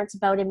lot of parents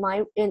about in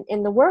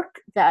the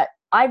work that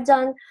I've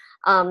done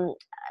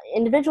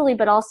individually,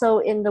 but also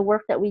in the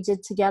work that we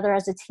did together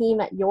as a team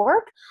at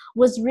York,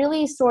 was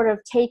really sort of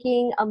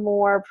taking a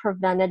more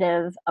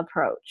preventative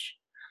approach,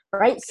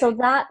 right? So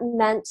that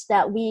meant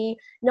that we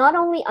not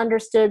only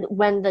understood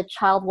when the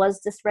child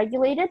was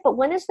dysregulated, but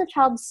when is the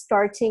child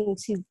starting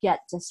to get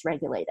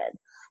dysregulated?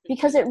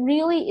 Because it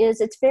really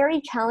is, it's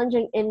very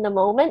challenging in the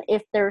moment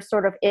if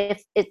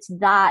it's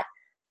that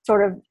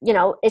sort of,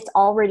 it's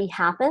already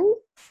happened.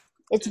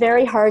 It's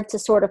very hard to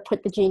sort of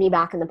put the genie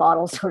back in the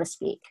bottle, so to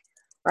speak,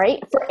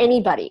 right? For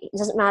anybody. It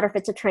doesn't matter if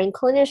it's a trained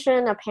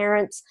clinician, a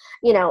parent,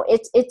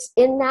 it's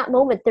in that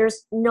moment.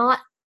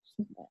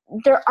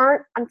 There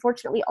aren't,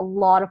 unfortunately, a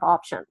lot of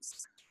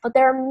options. But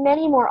there are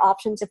many more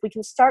options if we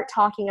can start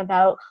talking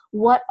about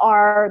what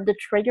are the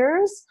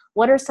triggers,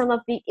 what are some of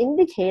the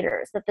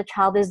indicators that the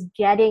child is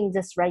getting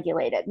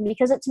dysregulated.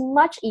 Because it's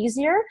much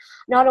easier,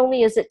 not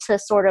only is it to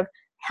sort of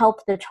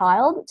help the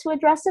child to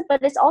address it,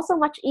 but it's also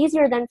much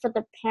easier then for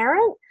the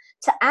parent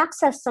to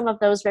access some of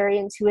those very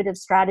intuitive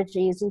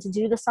strategies and to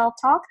do the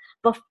self-talk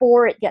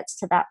before it gets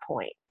to that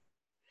point.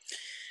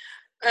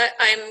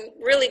 I'm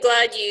really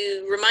glad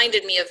you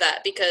reminded me of that,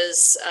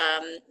 because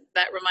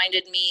that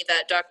reminded me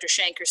that Dr.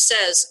 Shanker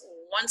says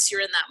once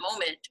you're in that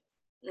moment,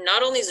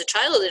 not only is the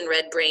child in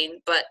red brain,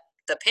 but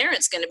the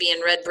parent's going to be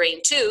in red brain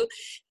too.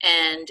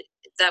 And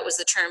that was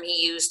the term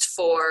he used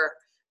for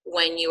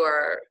when you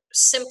are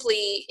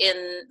simply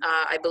in,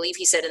 I believe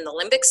he said, in the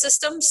limbic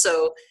system.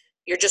 So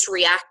you're just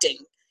reacting.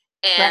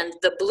 And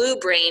Right. the blue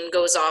brain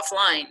goes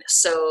offline.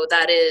 So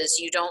that is,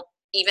 you don't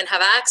even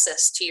have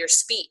access to your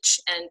speech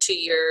and to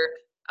your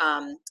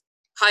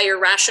higher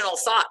rational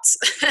thoughts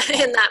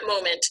in that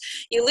moment.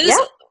 You lose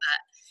all of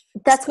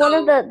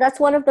that. That's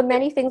one of the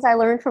many things I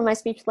learned from my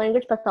speech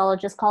language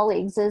pathologist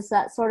colleagues, is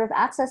that sort of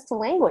access to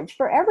language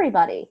for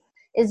everybody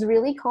is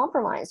really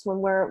compromised when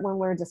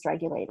we're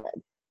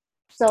dysregulated.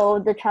 So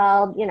the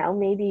child,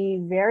 may be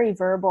very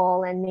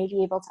verbal and may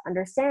be able to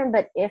understand,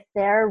 but if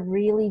they're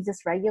really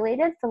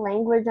dysregulated, the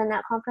language and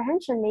that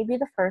comprehension may be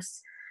the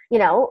first,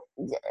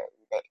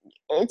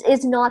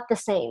 it's not the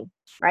same,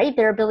 right?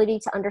 Their ability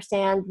to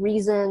understand,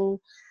 reason,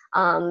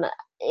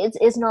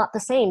 is not the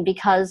same,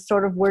 because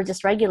sort of we're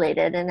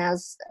dysregulated. And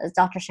as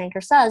Dr.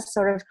 Shanker says,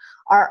 sort of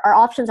our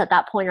options at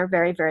that point are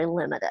very, very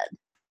limited.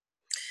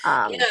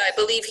 Yeah, I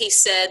believe he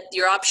said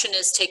your option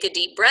is take a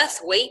deep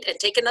breath, wait, and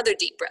take another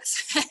deep breath.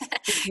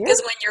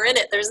 Because when you're in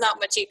it, there's not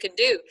much you can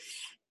do.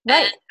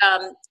 Right.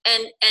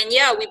 And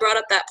yeah, we brought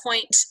up that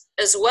point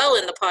as well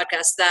in the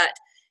podcast, that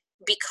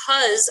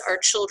because our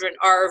children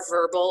are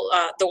verbal,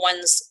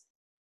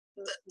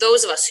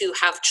 those of us who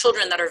have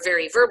children that are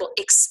very verbal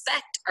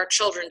expect our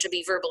children to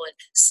be verbal and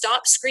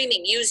stop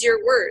screaming, use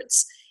your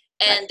words.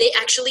 And they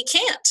actually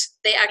can't.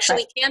 They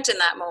actually can't in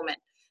that moment.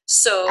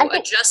 So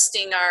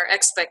adjusting our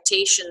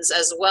expectations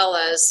as well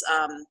as,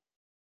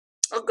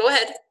 go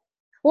ahead.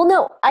 Well,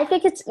 no, I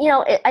think it's,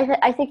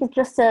 I think it's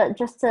just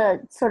to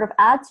sort of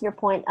add to your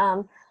point,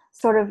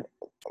 sort of,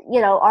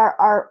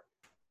 our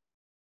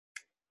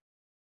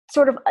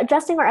sort of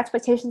adjusting our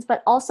expectations,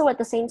 but also at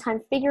the same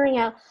time figuring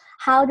out,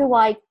 how do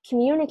I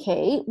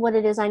communicate what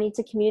it is I need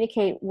to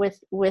communicate with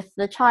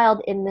the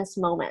child in this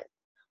moment,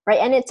 right?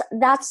 And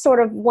that's sort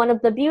of one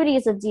of the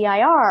beauties of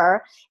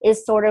DIR,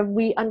 is sort of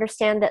we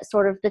understand that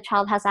sort of the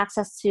child has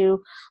access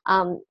to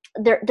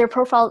their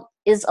profile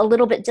is a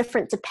little bit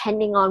different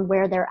depending on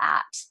where they're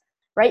at,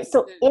 right?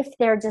 So if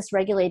they're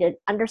dysregulated,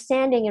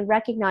 understanding and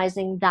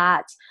recognizing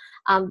that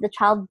the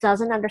child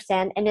doesn't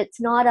understand, and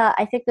it's not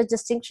I think the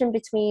distinction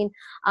between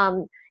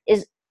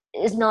is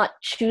not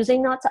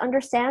choosing not to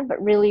understand,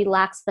 but really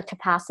lacks the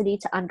capacity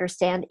to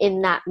understand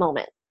in that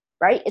moment,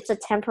 right? It's a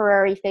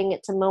temporary thing.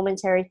 It's a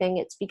momentary thing.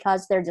 It's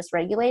because they're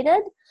dysregulated.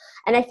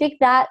 And I think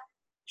that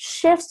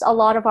shifts a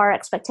lot of our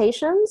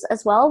expectations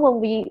as well, when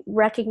we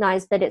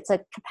recognize that it's a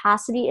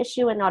capacity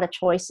issue and not a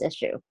choice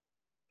issue,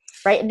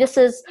 right? This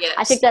is, yes.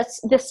 I think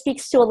this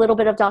speaks to a little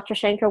bit of Dr.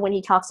 Shanker when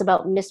he talks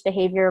about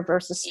misbehavior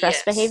versus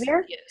stress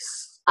behavior.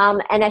 Yes.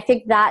 And I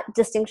think that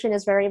distinction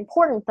is very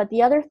important. But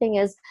the other thing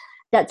is,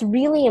 that's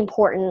really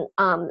important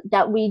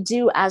that we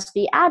do as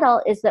the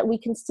adult, is that we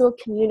can still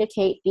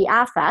communicate the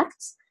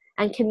affects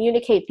and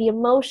communicate the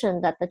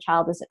emotion that the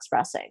child is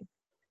expressing,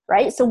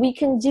 right? So we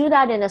can do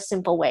that in a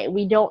simple way.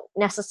 We don't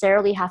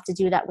necessarily have to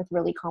do that with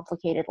really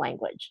complicated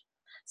language.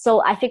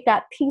 So I think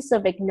that piece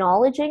of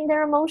acknowledging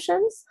their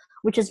emotions,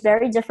 which is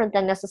very different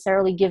than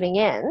necessarily giving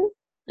in,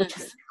 which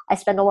I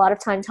spend a lot of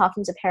time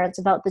talking to parents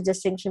about the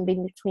distinction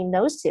between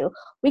those two.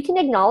 We can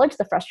acknowledge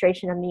the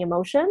frustration and the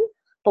emotion,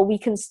 but we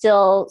can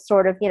still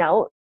sort of,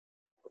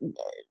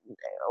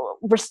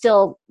 we're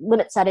still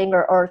limit setting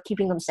or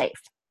keeping them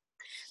safe.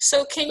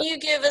 So can you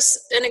give us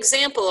an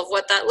example of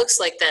what that looks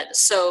like then?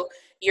 So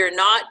you're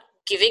not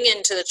giving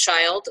in to the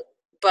child,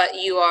 but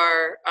you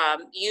are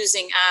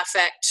using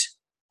affect.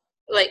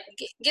 Like,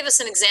 give us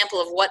an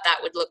example of what that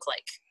would look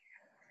like.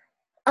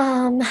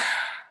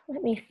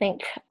 Let me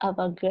think of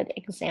a good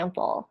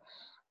example.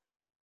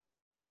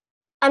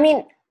 I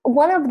mean,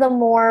 one of the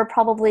more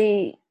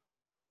probably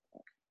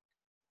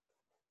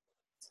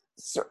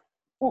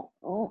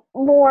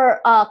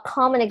more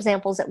common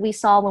examples that we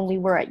saw when we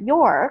were at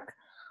York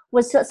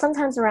was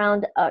sometimes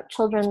around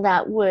children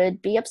that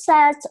would be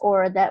upset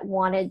or that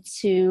wanted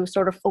to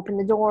sort of open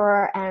the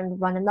door and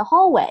run in the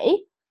hallway,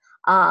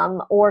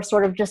 or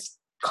sort of just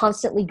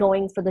constantly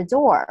going for the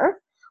door.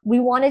 We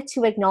wanted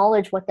to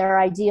acknowledge what their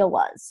idea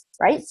was,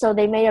 right? So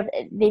they may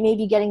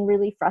be getting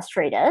really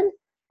frustrated,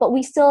 but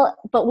we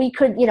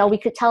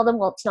could tell them,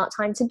 well, it's not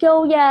time to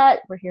go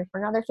yet. We're here for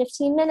another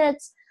 15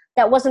 minutes.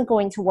 that wasn't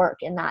going to work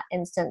in that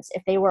instance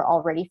if they were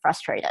already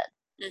frustrated.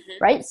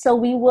 Mm-hmm. Right? So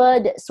we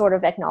would sort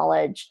of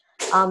acknowledge,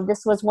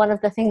 this was one of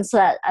the things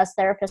that as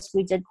therapists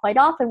we did quite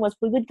often, was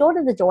we would go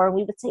to the door and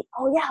we would say,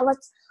 oh yeah,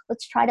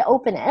 let's try to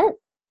open it,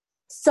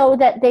 so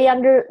that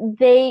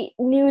they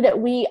knew that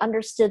we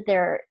understood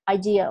their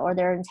idea or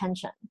their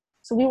intention.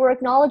 So we were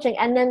acknowledging,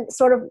 and then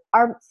sort of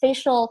our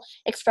facial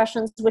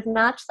expressions would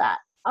match that.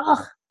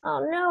 Oh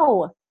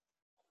no.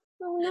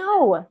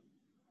 Oh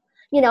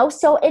no.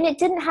 So, and it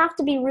didn't have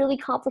to be really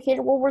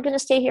complicated. Well, we're going to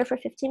stay here for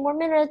 15 more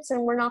minutes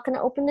and we're not going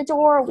to open the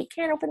door. We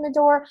can't open the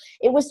door.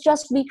 It was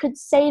just, we could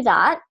say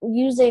that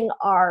using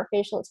our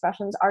facial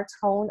expressions, our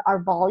tone,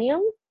 our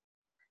volume,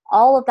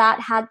 all of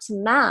that had to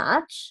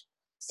match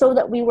so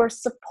that we were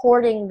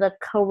supporting the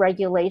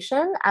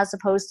co-regulation, as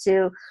opposed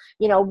to,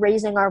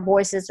 raising our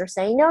voices or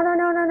saying,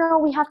 no,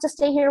 we have to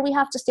stay here. We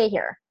have to stay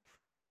here.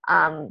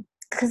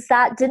 Because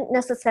that didn't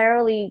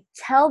necessarily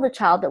tell the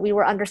child that we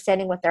were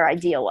understanding what their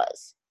idea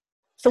was.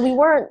 So we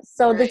weren't,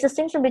 Right. The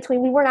distinction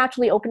between, we weren't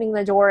actually opening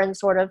the door and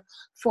sort of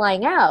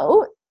flying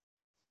out,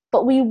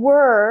 but we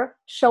were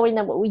showing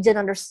them what we did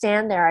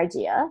understand their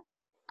idea,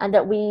 and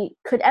that we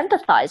could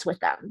empathize with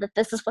them, that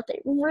this is what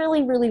they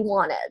really, really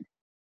wanted.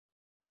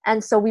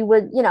 And so we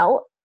would,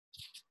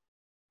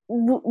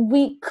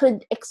 we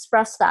could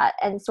express that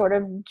and sort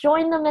of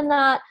join them in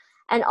that,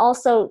 and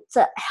also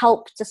to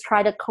help just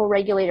try to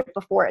co-regulate it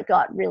before it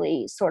got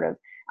really sort of,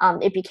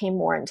 it became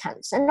more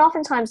intense. And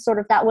oftentimes sort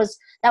of that was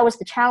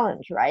the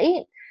challenge,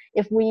 right?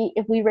 If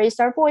we raised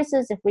our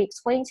voices, if we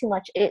explained too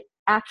much, it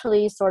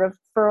actually sort of,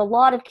 for a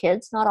lot of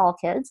kids, not all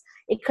kids,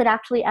 it could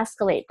actually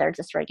escalate their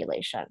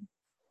dysregulation.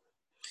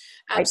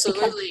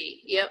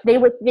 Absolutely. Right?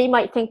 Yep. They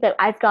might think that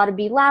I've got to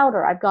be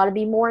louder, I've got to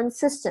be more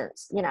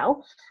insistent,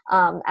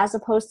 as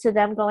opposed to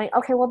them going,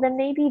 okay, well then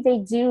maybe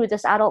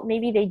this adult,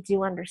 maybe they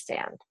do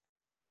understand.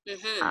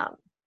 Mm-hmm.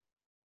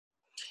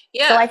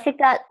 Yeah. So I think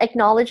that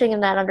acknowledging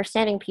and that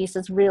understanding piece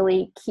is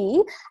really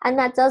key. And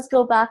that does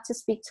go back to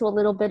speak to a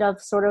little bit of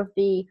sort of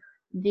the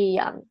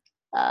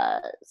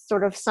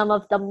sort of some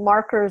of the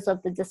markers of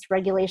the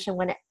dysregulation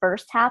when it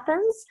first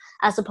happens,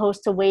 as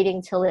opposed to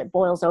waiting till it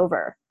boils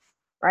over,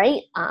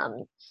 right?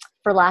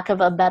 For lack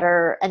of a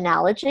better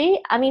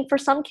analogy. I mean, for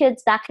some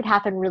kids that could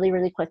happen really,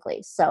 really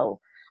quickly. So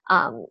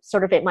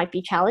sort of it might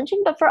be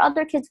challenging, but for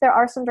other kids, there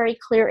are some very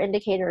clear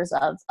indicators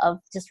of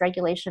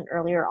dysregulation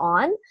earlier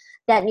on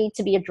that need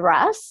to be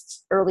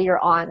addressed earlier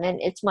on.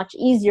 And it's much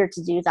easier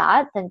to do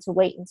that than to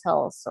wait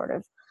until sort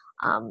of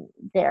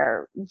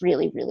they're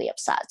really, really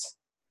upset.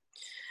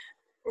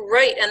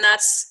 Right. And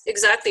that's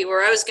exactly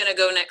where I was going to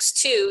go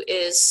next too,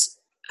 is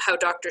how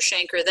Dr.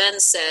 Shanker then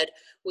said,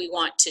 we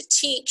want to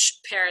teach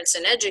parents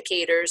and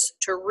educators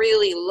to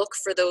really look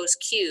for those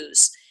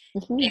cues.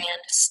 Mm-hmm.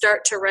 And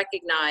start to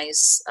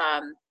recognize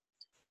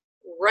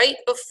right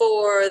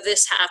before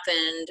this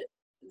happened,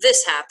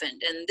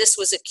 and this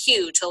was a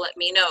cue to let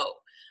me know.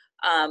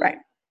 Right.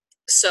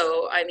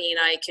 So, I mean,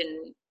 I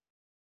can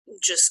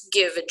just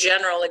give a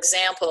general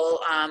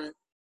example.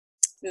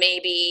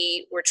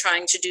 Maybe we're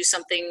trying to do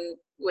something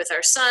with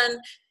our son,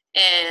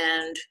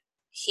 and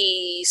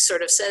he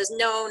sort of says,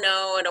 no,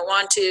 I don't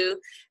want to.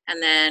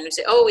 And then we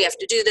say, oh, we have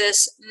to do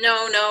this.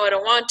 No, I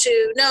don't want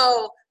to.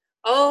 No.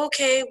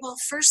 Okay, well,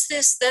 first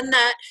this, then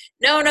that.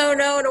 No, I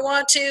don't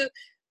want to.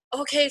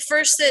 Okay,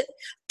 first that.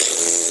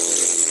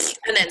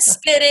 And then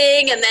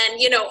spitting, and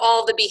then,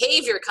 all the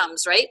behavior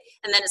comes, right?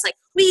 And then it's like,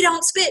 we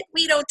don't spit,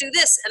 we don't do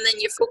this. And then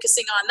you're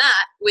focusing on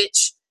that,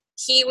 which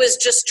he was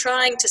just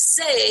trying to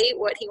say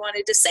what he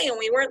wanted to say, and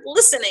we weren't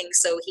listening.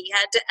 So he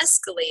had to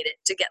escalate it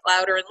to get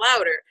louder and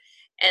louder.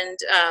 And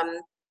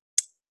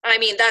I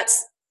mean,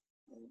 that's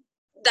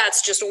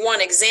just one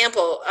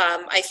example.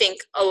 I think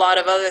a lot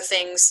of other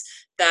things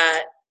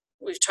that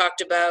we've talked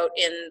about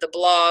in the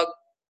blog,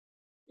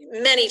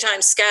 many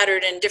times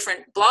scattered in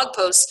different blog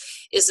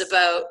posts, is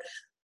about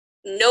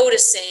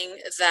noticing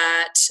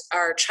that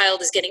our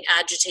child is getting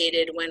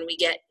agitated when we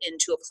get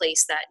into a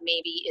place that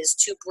maybe is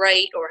too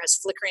bright or has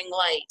flickering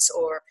lights,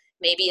 or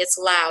maybe it's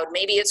loud,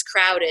 maybe it's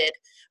crowded,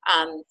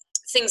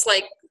 things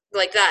like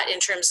that. In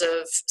terms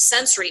of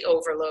sensory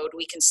overload,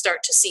 we can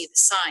start to see the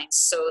signs.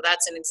 So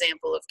that's an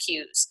example of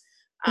cues.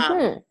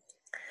 Mm-hmm.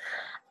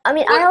 I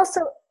mean, I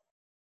also,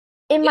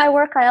 in my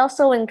work, I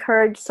also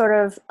encourage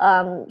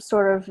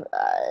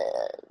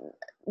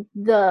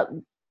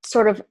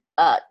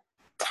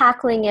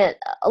tackling it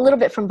a little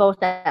bit from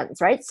both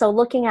ends, right? So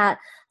looking at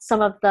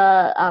some of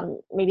the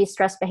maybe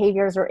stress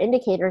behaviors or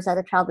indicators that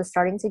a child is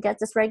starting to get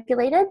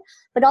dysregulated,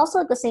 but also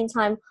at the same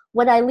time,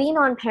 what I lean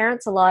on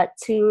parents a lot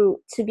to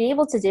be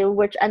able to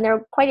do, and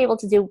they're quite able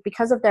to do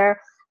because of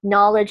their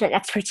knowledge and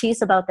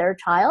expertise about their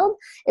child,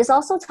 is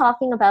also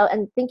talking about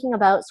and thinking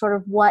about sort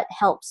of what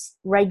helps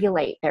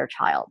regulate their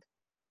child,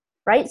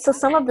 right? So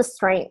some of the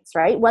strengths,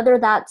 right? Whether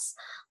that's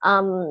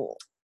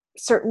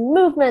certain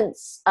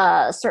movements,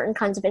 certain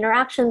kinds of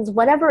interactions,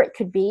 whatever it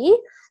could be,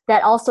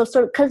 that also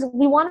sort of, because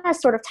we want to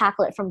sort of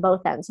tackle it from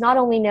both ends, not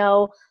only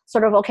know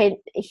sort of, okay,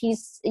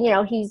 it's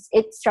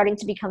starting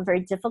to become very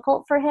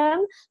difficult for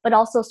him, but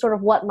also sort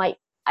of what might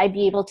I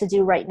be able to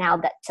do right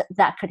now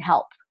that could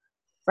help,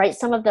 right?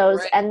 Some of those,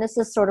 Right. and this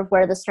is sort of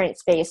where the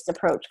strengths-based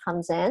approach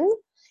comes in,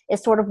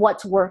 is sort of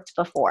what's worked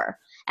before.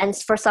 And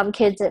for some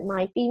kids, it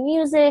might be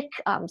music,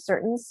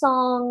 certain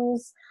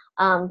songs,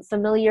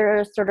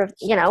 familiar sort of,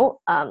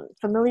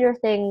 familiar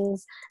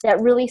things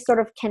that really sort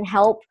of can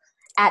help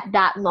at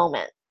that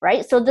moment,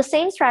 right? So the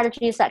same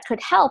strategies that could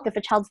help if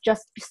a child's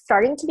just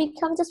starting to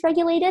become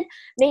dysregulated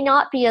may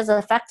not be as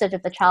effective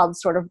if the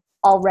child's sort of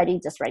already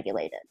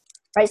dysregulated,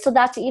 right? So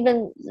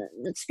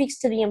it speaks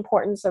to the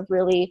importance of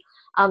really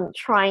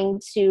trying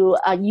to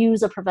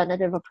use a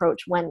preventative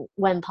approach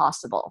when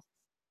possible.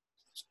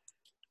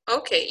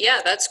 Okay,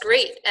 yeah, that's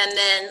great. And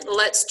then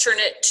let's turn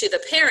it to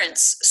the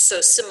parents. So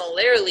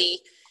similarly,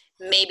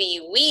 maybe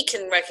we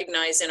can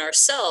recognize in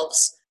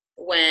ourselves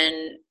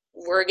when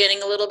we're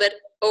getting a little bit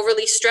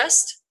overly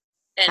stressed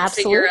and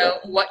figure Absolutely.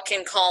 out what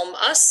can calm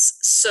us.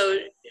 So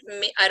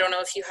I don't know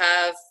if you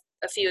have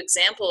a few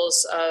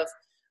examples of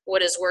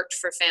what has worked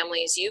for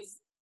families you've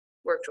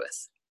worked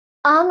with.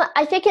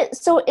 I think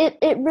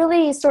it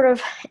really sort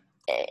of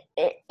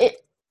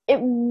it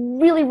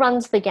really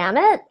runs the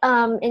gamut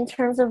in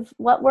terms of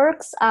what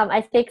works.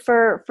 I think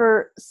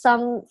for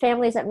some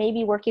families that may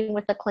be working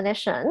with a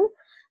clinician,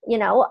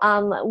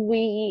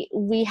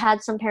 we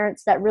had some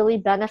parents that really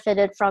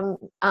benefited from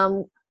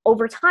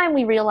over time.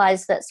 We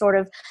realized that sort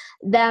of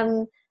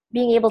them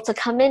being able to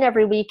come in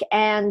every week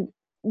and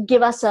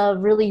give us a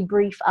really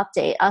brief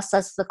update, us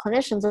as the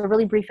clinicians, a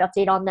really brief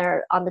update on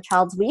the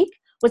child's week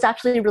was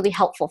actually really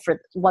helpful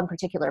for one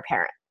particular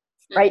parent.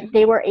 Right? Mm-hmm.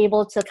 They were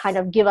able to kind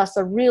of give us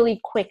a really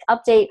quick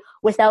update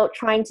without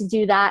trying to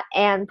do that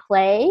and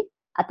play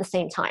at the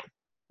same time,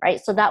 right?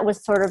 So that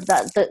was sort of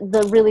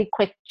the really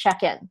quick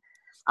check-in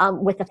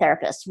with the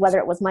therapist, whether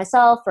it was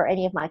myself or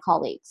any of my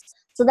colleagues.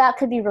 So that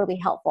could be really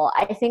helpful.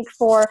 I think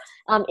for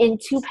in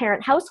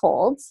two-parent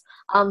households,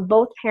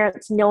 both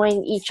parents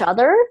knowing each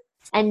other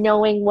and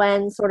knowing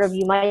when sort of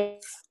you might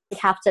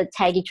have to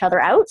tag each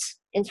other out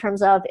in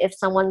terms of if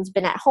someone's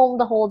been at home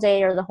the whole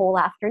day or the whole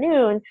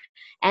afternoon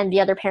and the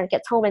other parent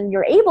gets home and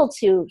you're able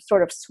to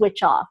sort of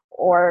switch off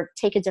or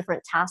take a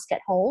different task at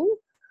home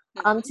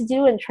to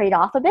do and trade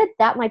off a bit,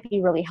 that might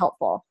be really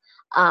helpful.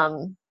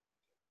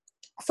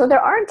 So there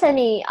aren't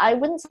any, I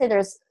wouldn't say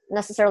there's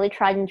necessarily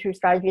tried and true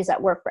strategies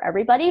that work for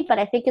everybody, but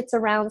I think it's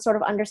around sort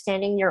of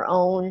understanding your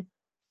own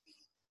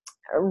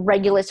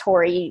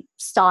regulatory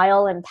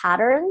style and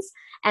patterns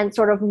and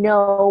sort of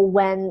know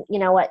when,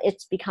 what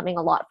it's becoming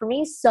a lot for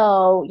me.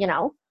 So,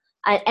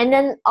 and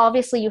then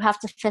obviously you have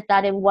to fit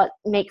that in what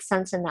makes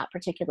sense in that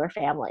particular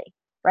family,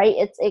 right?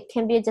 It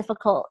can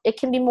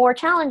be more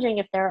challenging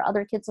if there are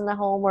other kids in the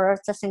home or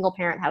it's a single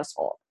parent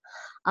household.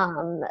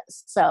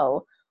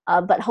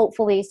 But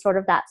hopefully sort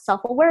of that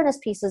self-awareness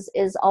piece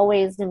is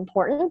always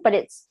important, but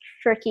it's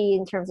tricky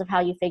in terms of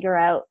how you figure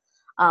out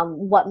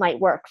what might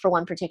work for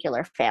one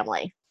particular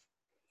family.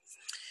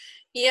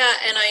 Yeah,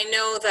 and I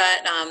know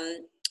that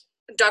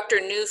Dr.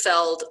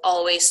 Neufeld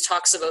always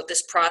talks about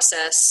this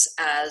process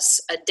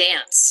as a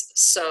dance.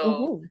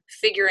 So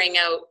figuring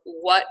out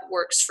what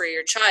works for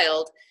your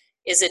child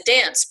is a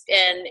dance.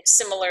 And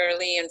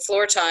similarly in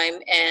floor time,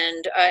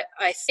 and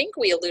I think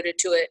we alluded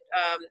to it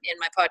in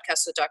my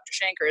podcast with Dr.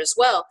 Shanker as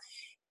well,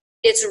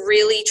 it's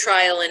really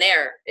trial and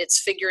error.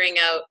 It's figuring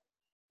out,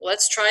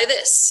 let's try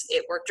this.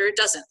 It worked or it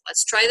doesn't.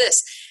 Let's try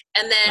this.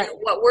 And then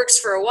what works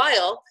for a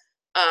while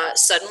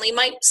suddenly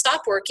might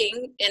stop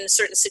working in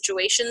certain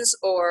situations,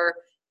 or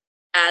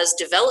as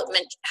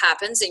development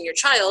happens in your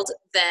child,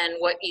 then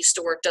what used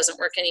to work doesn't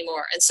work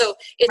anymore. And so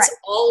it's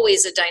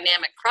always a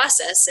dynamic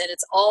process, and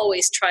it's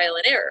always trial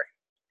and error.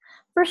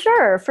 For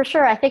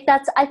sure. I think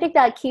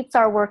that keeps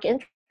our work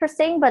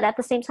interesting, but at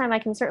the same time, I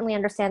can certainly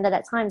understand that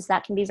at times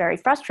that can be very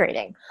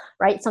frustrating,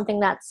 right?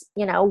 Something that's,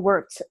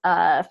 worked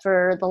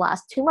for the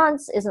last 2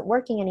 months isn't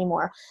working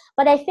anymore.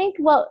 But I think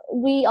what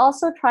we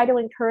also try to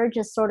encourage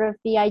is sort of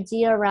the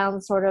idea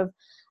around sort of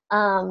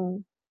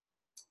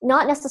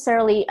not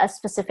necessarily a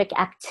specific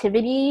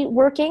activity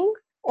working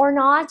or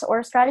not, or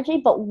a strategy,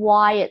 but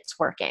why it's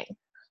working.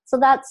 So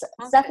that's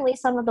definitely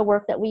some of the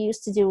work that we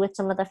used to do with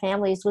some of the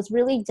families, was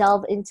really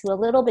delve into a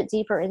little bit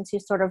deeper into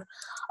sort of,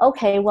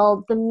 okay,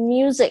 well, the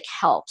music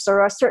helps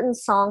or a certain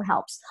song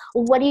helps.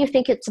 Well, what do you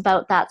think it's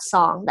about that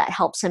song that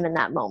helps him in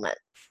that moment?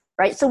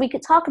 Right? So we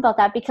could talk about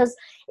that, because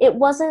it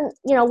wasn't,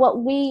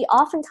 what we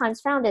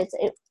oftentimes found it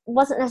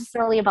wasn't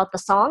necessarily about the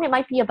song. It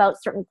might be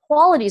about certain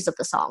qualities of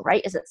the song,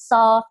 right? Is it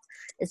soft?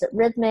 Is it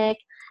rhythmic?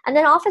 And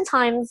then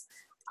oftentimes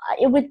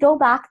it would go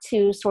back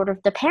to sort of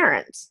the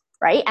parent,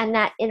 right? And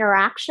that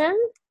interaction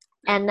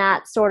and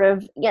that sort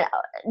of,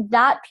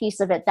 that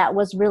piece of it that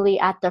was really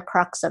at the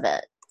crux of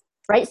it,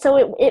 right?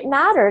 So it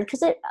mattered,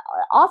 because it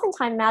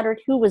oftentimes mattered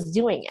who was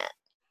doing it,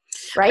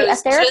 right? I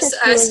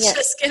was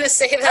just going to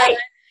say that. Right.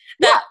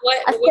 Yeah, a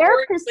what works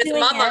therapist with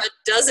doing mama it.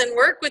 doesn't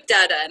work with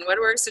dada, and what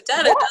works with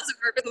dada Yeah, doesn't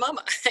work with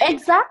mama.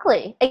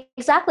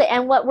 exactly.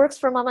 And what works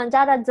for mama and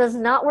dada does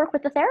not work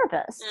with the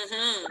therapist.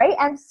 Mm-hmm. Right.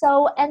 And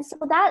so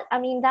that, I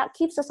mean, that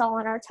keeps us all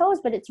on our toes,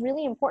 but it's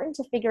really important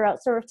to figure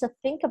out, sort of to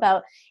think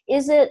about,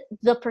 is it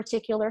the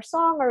particular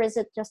song or is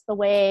it just the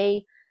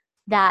way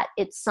that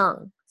it's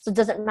sung? So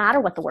does it matter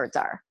what the words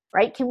are?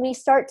 Right. Can we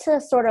start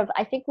to sort of,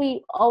 I think we're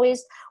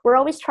always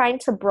trying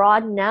to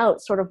broaden out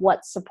sort of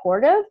what's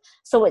supportive.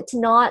 So it's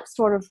not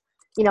sort of,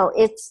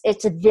 it's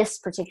this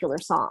particular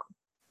song.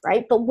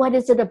 Right. But what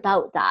is it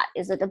about that?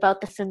 Is it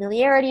about the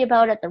familiarity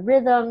about it, the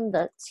rhythm,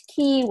 the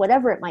key,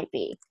 whatever it might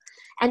be?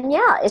 And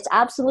yeah, it's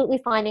absolutely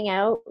finding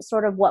out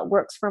sort of what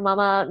works for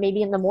mama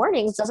maybe in the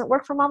mornings doesn't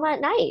work for mama at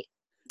night,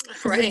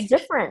 because Right. it's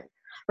different.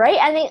 Right.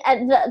 I think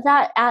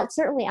that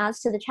certainly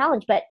adds to the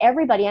challenge, but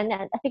everybody, and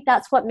I think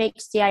that's what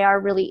makes DIR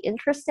really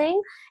interesting.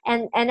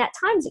 And at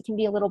times it can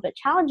be a little bit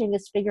challenging,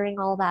 is figuring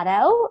all that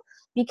out,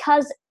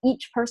 because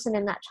each person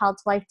in that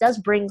child's life does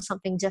bring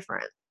something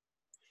different.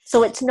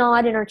 So it's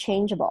not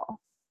interchangeable,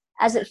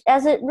 as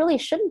it really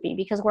shouldn't be,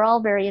 because we're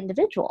all very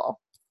individual.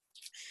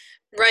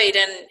 Right.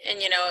 And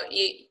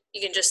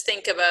you can just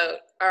think about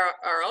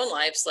our own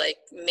lives, like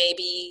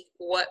maybe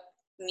what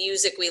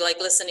music we like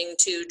listening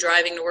to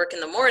driving to work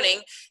in the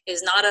morning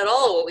is not at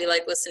all what we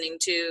like listening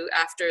to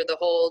after the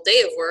whole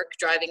day of work,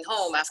 driving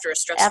home after a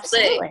stressful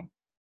day.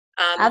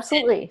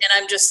 Absolutely. And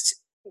I'm just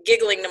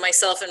giggling to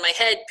myself in my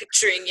head,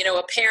 picturing,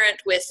 a parent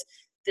with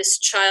this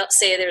child.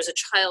 Say there's a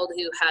child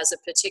who has a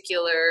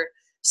particular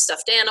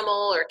stuffed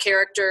animal or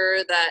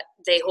character that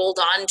they hold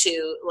on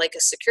to like a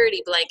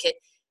security blanket.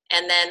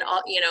 And then,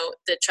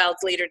 the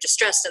child's later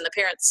distressed, and the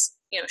parents,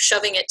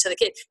 shoving it to the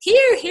kid.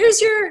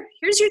 Here's your teddy.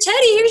 Here's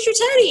your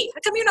teddy.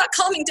 How come you're not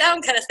calming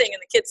down, kind of thing? And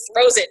the kid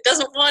throws it,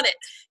 doesn't want it.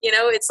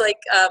 It's like,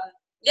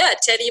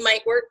 teddy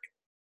might work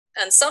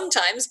and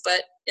sometimes,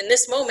 but in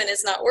this moment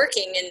it's not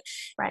working, and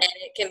Right. and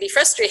it can be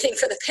frustrating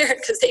for the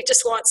parent, because they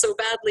just want so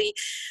badly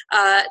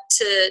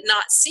to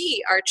not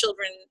see our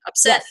children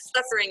upset, Yes.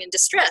 suffering, and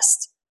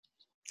distressed.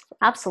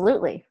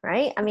 Absolutely.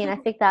 Right. I mean, I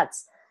think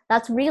that's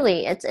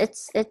really,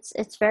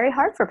 it's very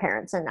hard for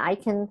parents, and I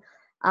can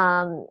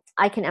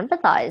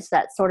empathize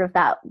that sort of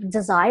that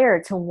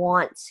desire to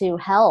want to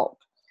help.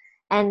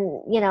 And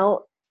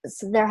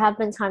so there have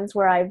been times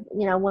where I've,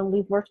 when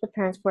we've worked with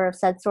parents, where I've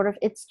said sort of,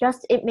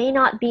 it may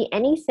not be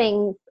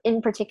anything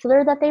in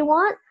particular that they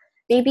want.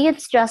 Maybe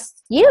it's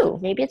just you,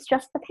 maybe it's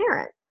just the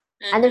parent.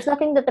 And there's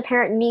nothing that the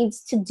parent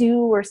needs to do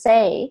or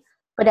say,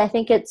 but I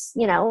think it's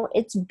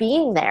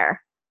being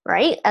there,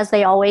 right, as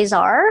they always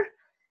are.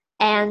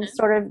 And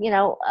sort of,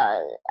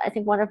 I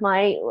think one of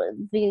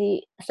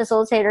the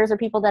facilitators or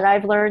people that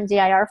I've learned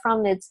DIR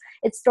from, it's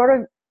sort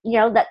of,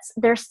 that's,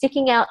 they're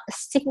sticking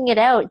it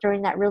out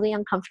during that really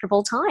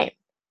uncomfortable time,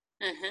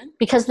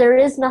 because there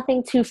is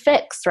nothing to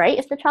fix, right?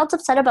 If the child's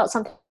upset about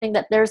something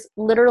that there's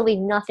literally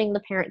nothing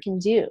the parent can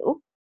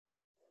do,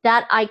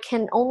 that I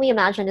can only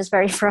imagine is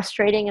very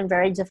frustrating and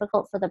very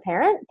difficult for the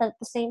parent. But at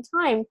the same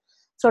time,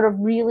 sort of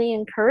really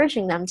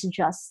encouraging them to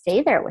just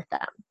stay there with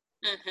them.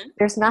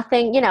 There's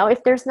nothing,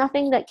 if there's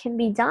nothing that can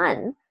be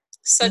done.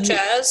 Such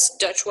as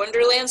Dutch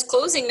Wonderland's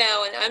closing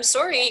now, and I'm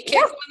sorry, you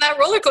can't go on that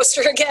roller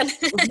coaster again.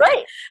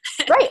 Right.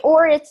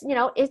 Or it's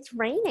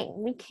raining,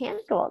 we can't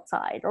go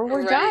outside, or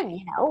we're done,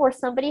 or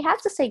somebody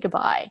has to say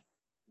goodbye.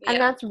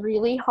 And that's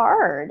really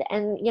hard.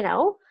 And,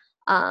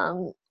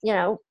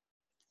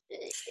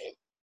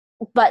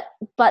 but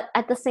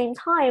at the same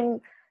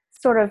time,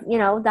 sort of,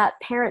 that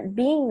parent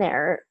being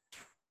there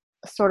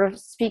sort of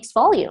speaks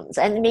volumes.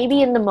 And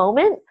maybe in the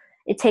moment,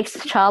 it takes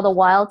the child a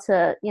while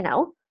to,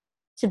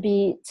 to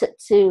be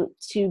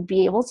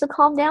able to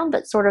calm down.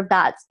 But sort of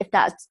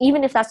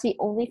even if that's the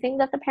only thing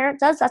that the parent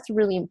does, that's a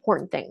really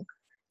important thing.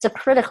 It's a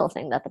critical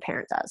thing that the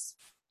parent does.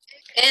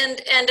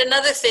 And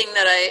another thing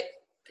that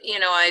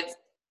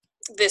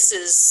this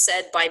is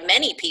said by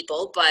many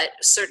people, but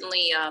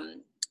certainly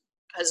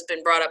has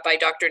been brought up by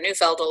Dr.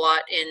 Neufeld a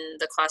lot in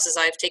the classes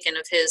I've taken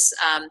of his,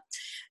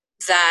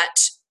 that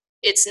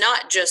it's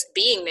not just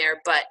being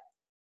there, but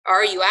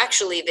are you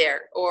actually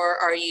there? Or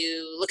are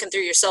you looking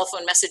through your cell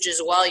phone messages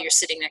while you're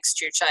sitting next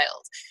to your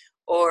child?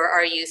 Or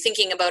are you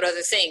thinking about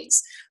other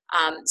things?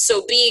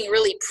 So being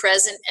really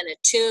present and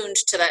attuned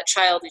to that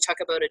child. We talk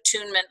about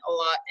attunement a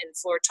lot in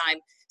floor time.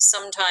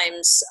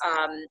 Sometimes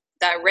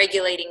that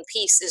regulating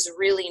piece is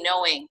really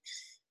knowing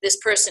this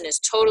person is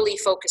totally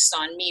focused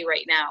on me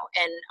right now.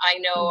 And I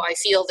know I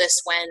feel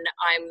this when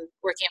I'm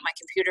working at my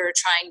computer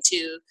trying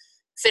to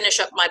finish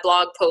up my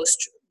blog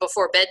post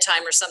before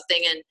bedtime or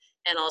something,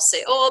 and I'll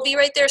say, oh, I'll be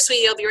right there,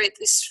 sweetie. I'll be right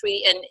there,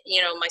 sweetie. And,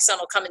 my son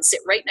will come and sit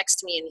right next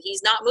to me, and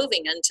he's not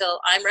moving until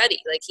I'm ready.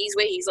 Like, he's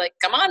like,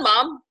 come on,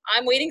 Mom,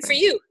 I'm waiting for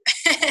you.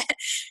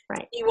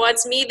 Right. He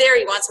wants me there.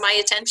 He wants my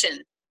attention.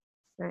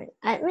 Right.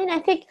 I mean, I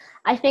think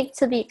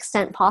to the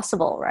extent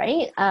possible,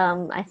 right?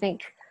 I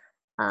think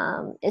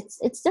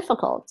it's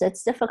difficult.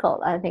 It's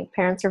difficult. I think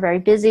parents are very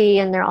busy,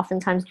 and they're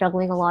oftentimes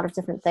juggling a lot of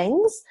different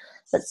things,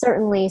 but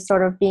certainly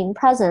sort of being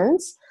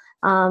present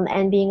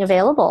and being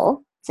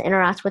available to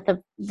interact with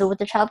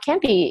the child can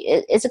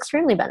be is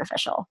extremely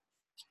beneficial.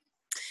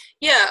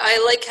 Yeah,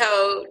 I like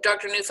how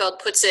Dr. Neufeld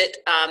puts it.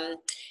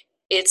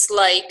 It's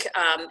like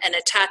an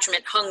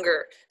attachment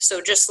hunger.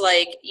 So just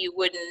like you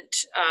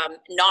wouldn't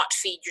not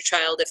feed your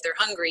child if they're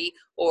hungry,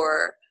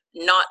 or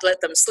not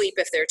let them sleep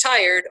if they're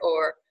tired,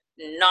 or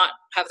not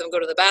have them go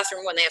to the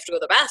bathroom when they have to go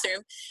to the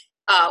bathroom,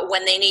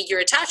 when they need your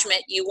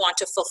attachment, you want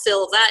to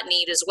fulfill that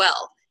need as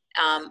well,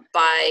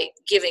 by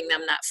giving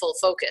them that full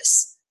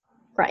focus.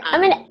 Right. I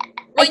mean,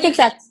 I think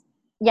that's,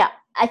 yeah,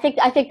 I think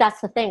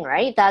that's the thing,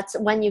 right? That's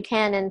when you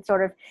can, and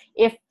sort of,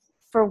 if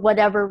for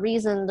whatever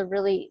reason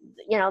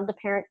the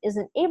parent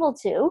isn't able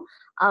to,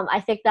 I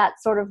think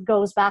that sort of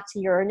goes back to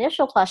your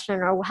initial question,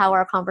 or how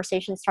our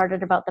conversation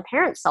started about the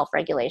parent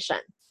self-regulation,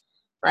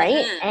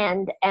 right?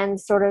 Mm-hmm. And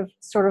sort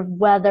of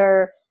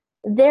whether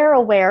they're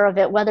aware of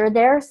it, whether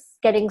they're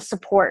getting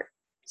support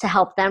to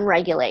help them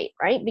regulate,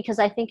 right? Because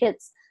I think and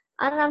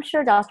I'm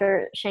sure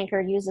Dr.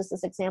 Shanker uses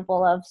this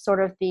example of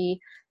sort of the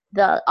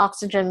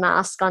oxygen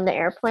mask on the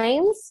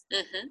airplanes,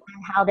 mm-hmm.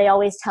 and how they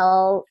always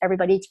tell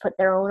everybody to put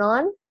their own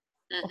on,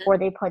 mm-hmm. before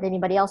they put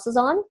anybody else's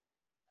on.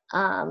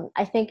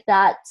 I think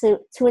that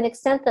to an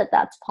extent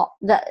that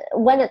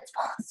when it's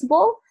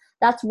possible,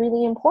 that's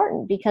really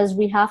important, because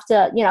we have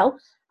to,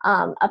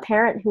 a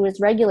parent who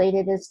is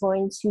regulated is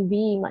going to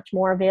be much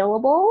more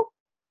available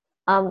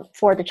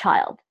for the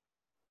child,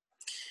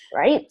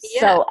 right? Yeah.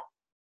 So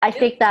I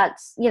think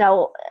that's,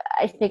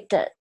 I think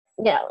that,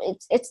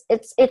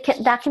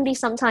 that can be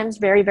sometimes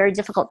very, very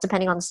difficult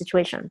depending on the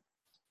situation.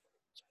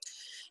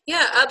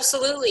 Yeah,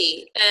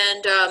 absolutely.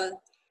 And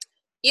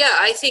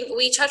I think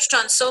we touched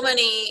on so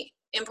many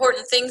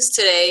important things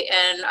today,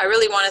 and I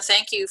really want to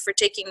thank you for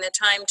taking the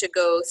time to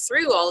go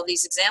through all of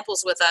these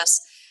examples with us.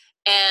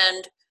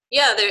 And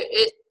yeah,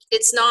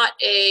 it's not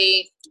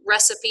a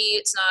recipe,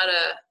 it's not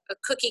a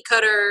cookie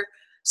cutter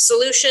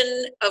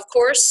solution, of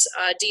course.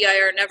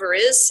 DIR never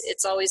is.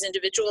 It's always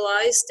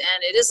individualized,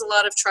 and it is a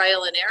lot of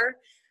trial and error.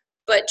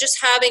 But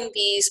just having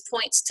these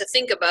points to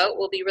think about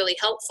will be really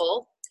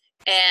helpful.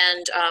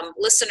 And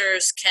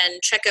listeners can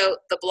check out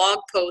the blog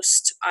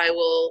post. I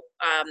will,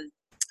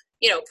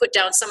 put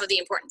down some of the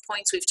important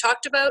points we've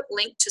talked about,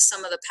 link to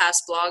some of the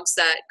past blogs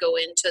that go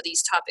into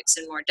these topics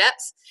in more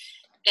depth.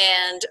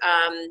 And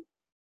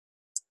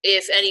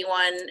if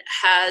anyone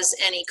has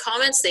any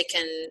comments, they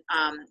can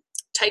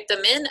type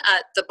them in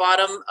at the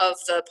bottom of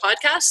the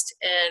podcast,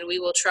 and we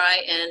will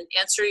try and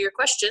answer your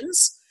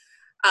questions.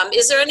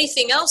 Is there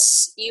anything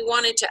else you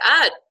wanted to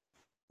add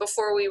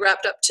before we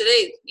wrapped up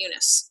today,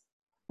 Eunice?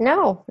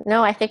 No,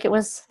 I think it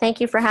was, thank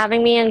you for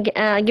having me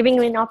and giving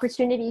me an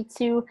opportunity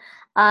to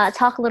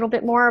talk a little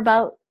bit more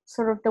about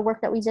sort of the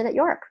work that we did at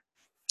York.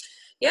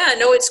 Yeah,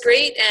 no, it's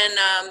great. And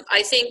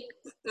I think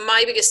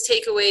my biggest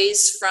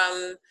takeaways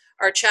from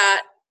our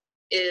chat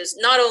is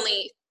not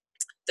only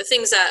the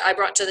things that I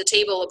brought to the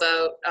table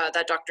about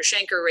that Dr.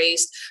 Shanker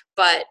raised,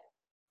 but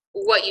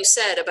what you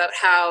said about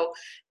how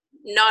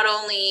not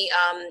only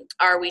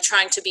are we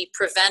trying to be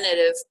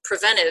preventive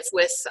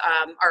with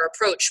our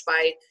approach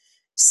by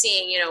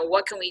seeing,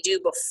 what can we do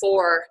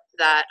before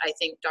that. I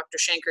think Dr.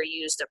 Shanker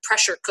used a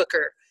pressure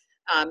cooker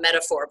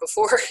metaphor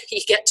before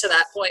you get to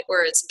that point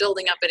where it's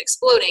building up and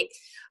exploding.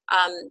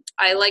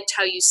 I liked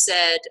how you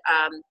said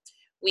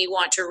we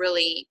want to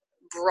really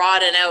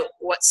broaden out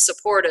what's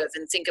supportive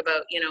and think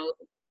about,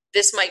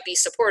 this might be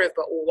supportive,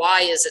 but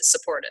why is it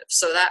supportive?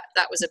 So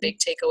that was a big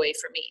takeaway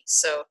for me.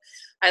 So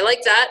I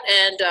like that,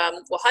 and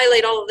we'll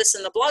highlight all of this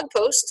in the blog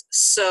post.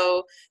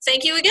 So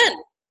thank you again.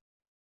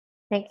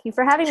 Thank you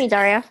for having me,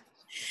 Daria.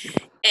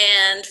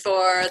 And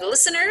for the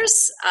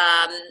listeners,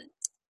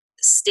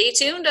 stay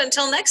tuned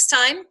until next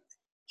time.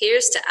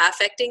 Here's to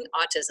affecting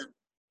autism.